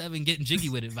game 7 getting jiggy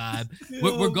with it vibe.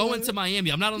 We're going to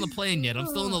Miami. I'm not on the plane yet. I'm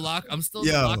still in the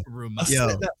locker room.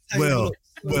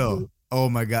 Will. Oh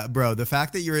my God, bro. The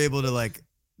fact that you're able to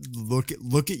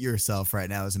look at yourself right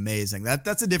now is amazing.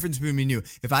 That's the difference between me and you.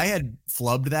 If I had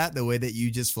flubbed that the way that you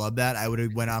just flubbed that, I would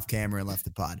have went off camera and left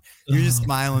the pod. You're just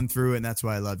smiling through it, and that's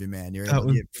why I love you, man. You're able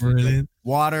to get brilliant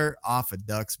water off a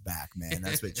duck's back, man.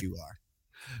 That's what you are.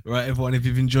 Right, everyone, if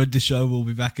you've enjoyed the show, we'll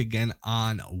be back again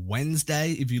on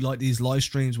Wednesday. If you like these live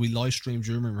streams, we live stream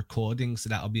during recording, so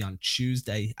that'll be on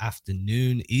Tuesday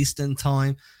afternoon Eastern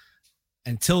time.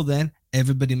 Until then,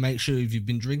 everybody make sure if you've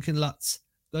been drinking lots,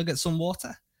 go get some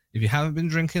water. If you haven't been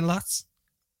drinking lots,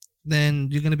 then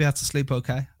you're going to be able to sleep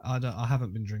okay. I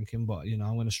haven't been drinking, but,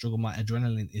 I'm going to struggle. My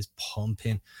adrenaline is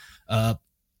pumping. I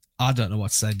don't know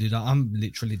what to say, dude. I'm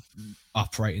literally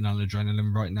operating on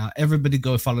adrenaline right now. Everybody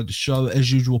go follow the show. As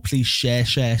usual, please share,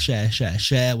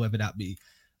 whether that be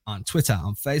on Twitter,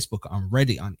 on Facebook, on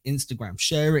Reddit, on Instagram.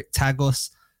 Share it, tag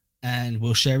us, and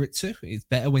we'll share it too. It's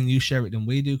better when you share it than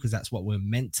we do because that's what we're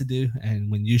meant to do. And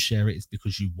when you share it, it's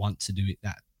because you want to do it.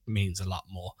 That means a lot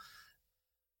more.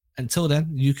 Until then,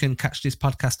 you can catch this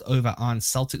podcast over on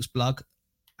Celtics blog,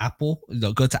 Apple.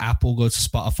 Go to Apple, go to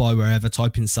Spotify, wherever,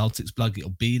 type in Celtics blog, it'll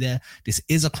be there. This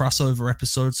is a crossover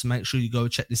episode, so make sure you go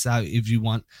check this out. If you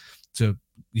want to,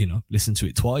 listen to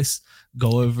it twice,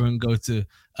 go over and go to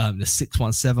the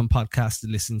 617 podcast to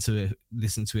listen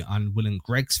to it on Will and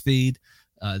Greg's feed.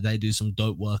 They do some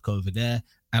dope work over there.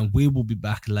 And we will be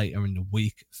back later in the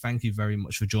week. Thank you very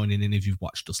much for joining in. If you've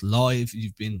watched us live,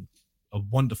 you've been a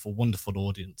wonderful, wonderful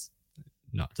audience.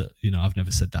 Not that, I've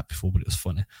never said that before, but it was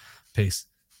funny. Peace.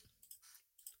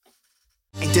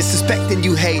 Ain't disrespecting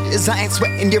you haters, I ain't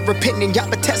sweating your opinion. Y'all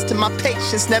been testing my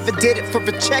patience, never did it for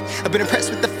a check. I've been impressed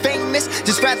with the famous,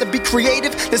 just rather be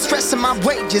creative than stressing my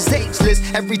wages.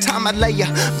 Ageless, every time I lay a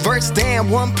verse down,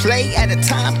 one play at a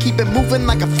time, keep it moving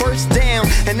like a first down.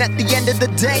 And at the end of the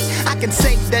day, I can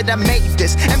say that I made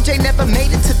this. MJ never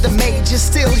made it to the majors,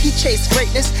 still he chased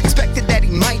greatness, expected that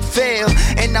he might fail,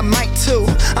 and I might too.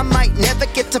 I might never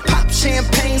get to pop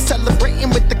champagne,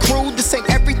 celebrating with the crew. This ain't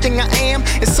everything I am,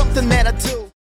 it's something that I do.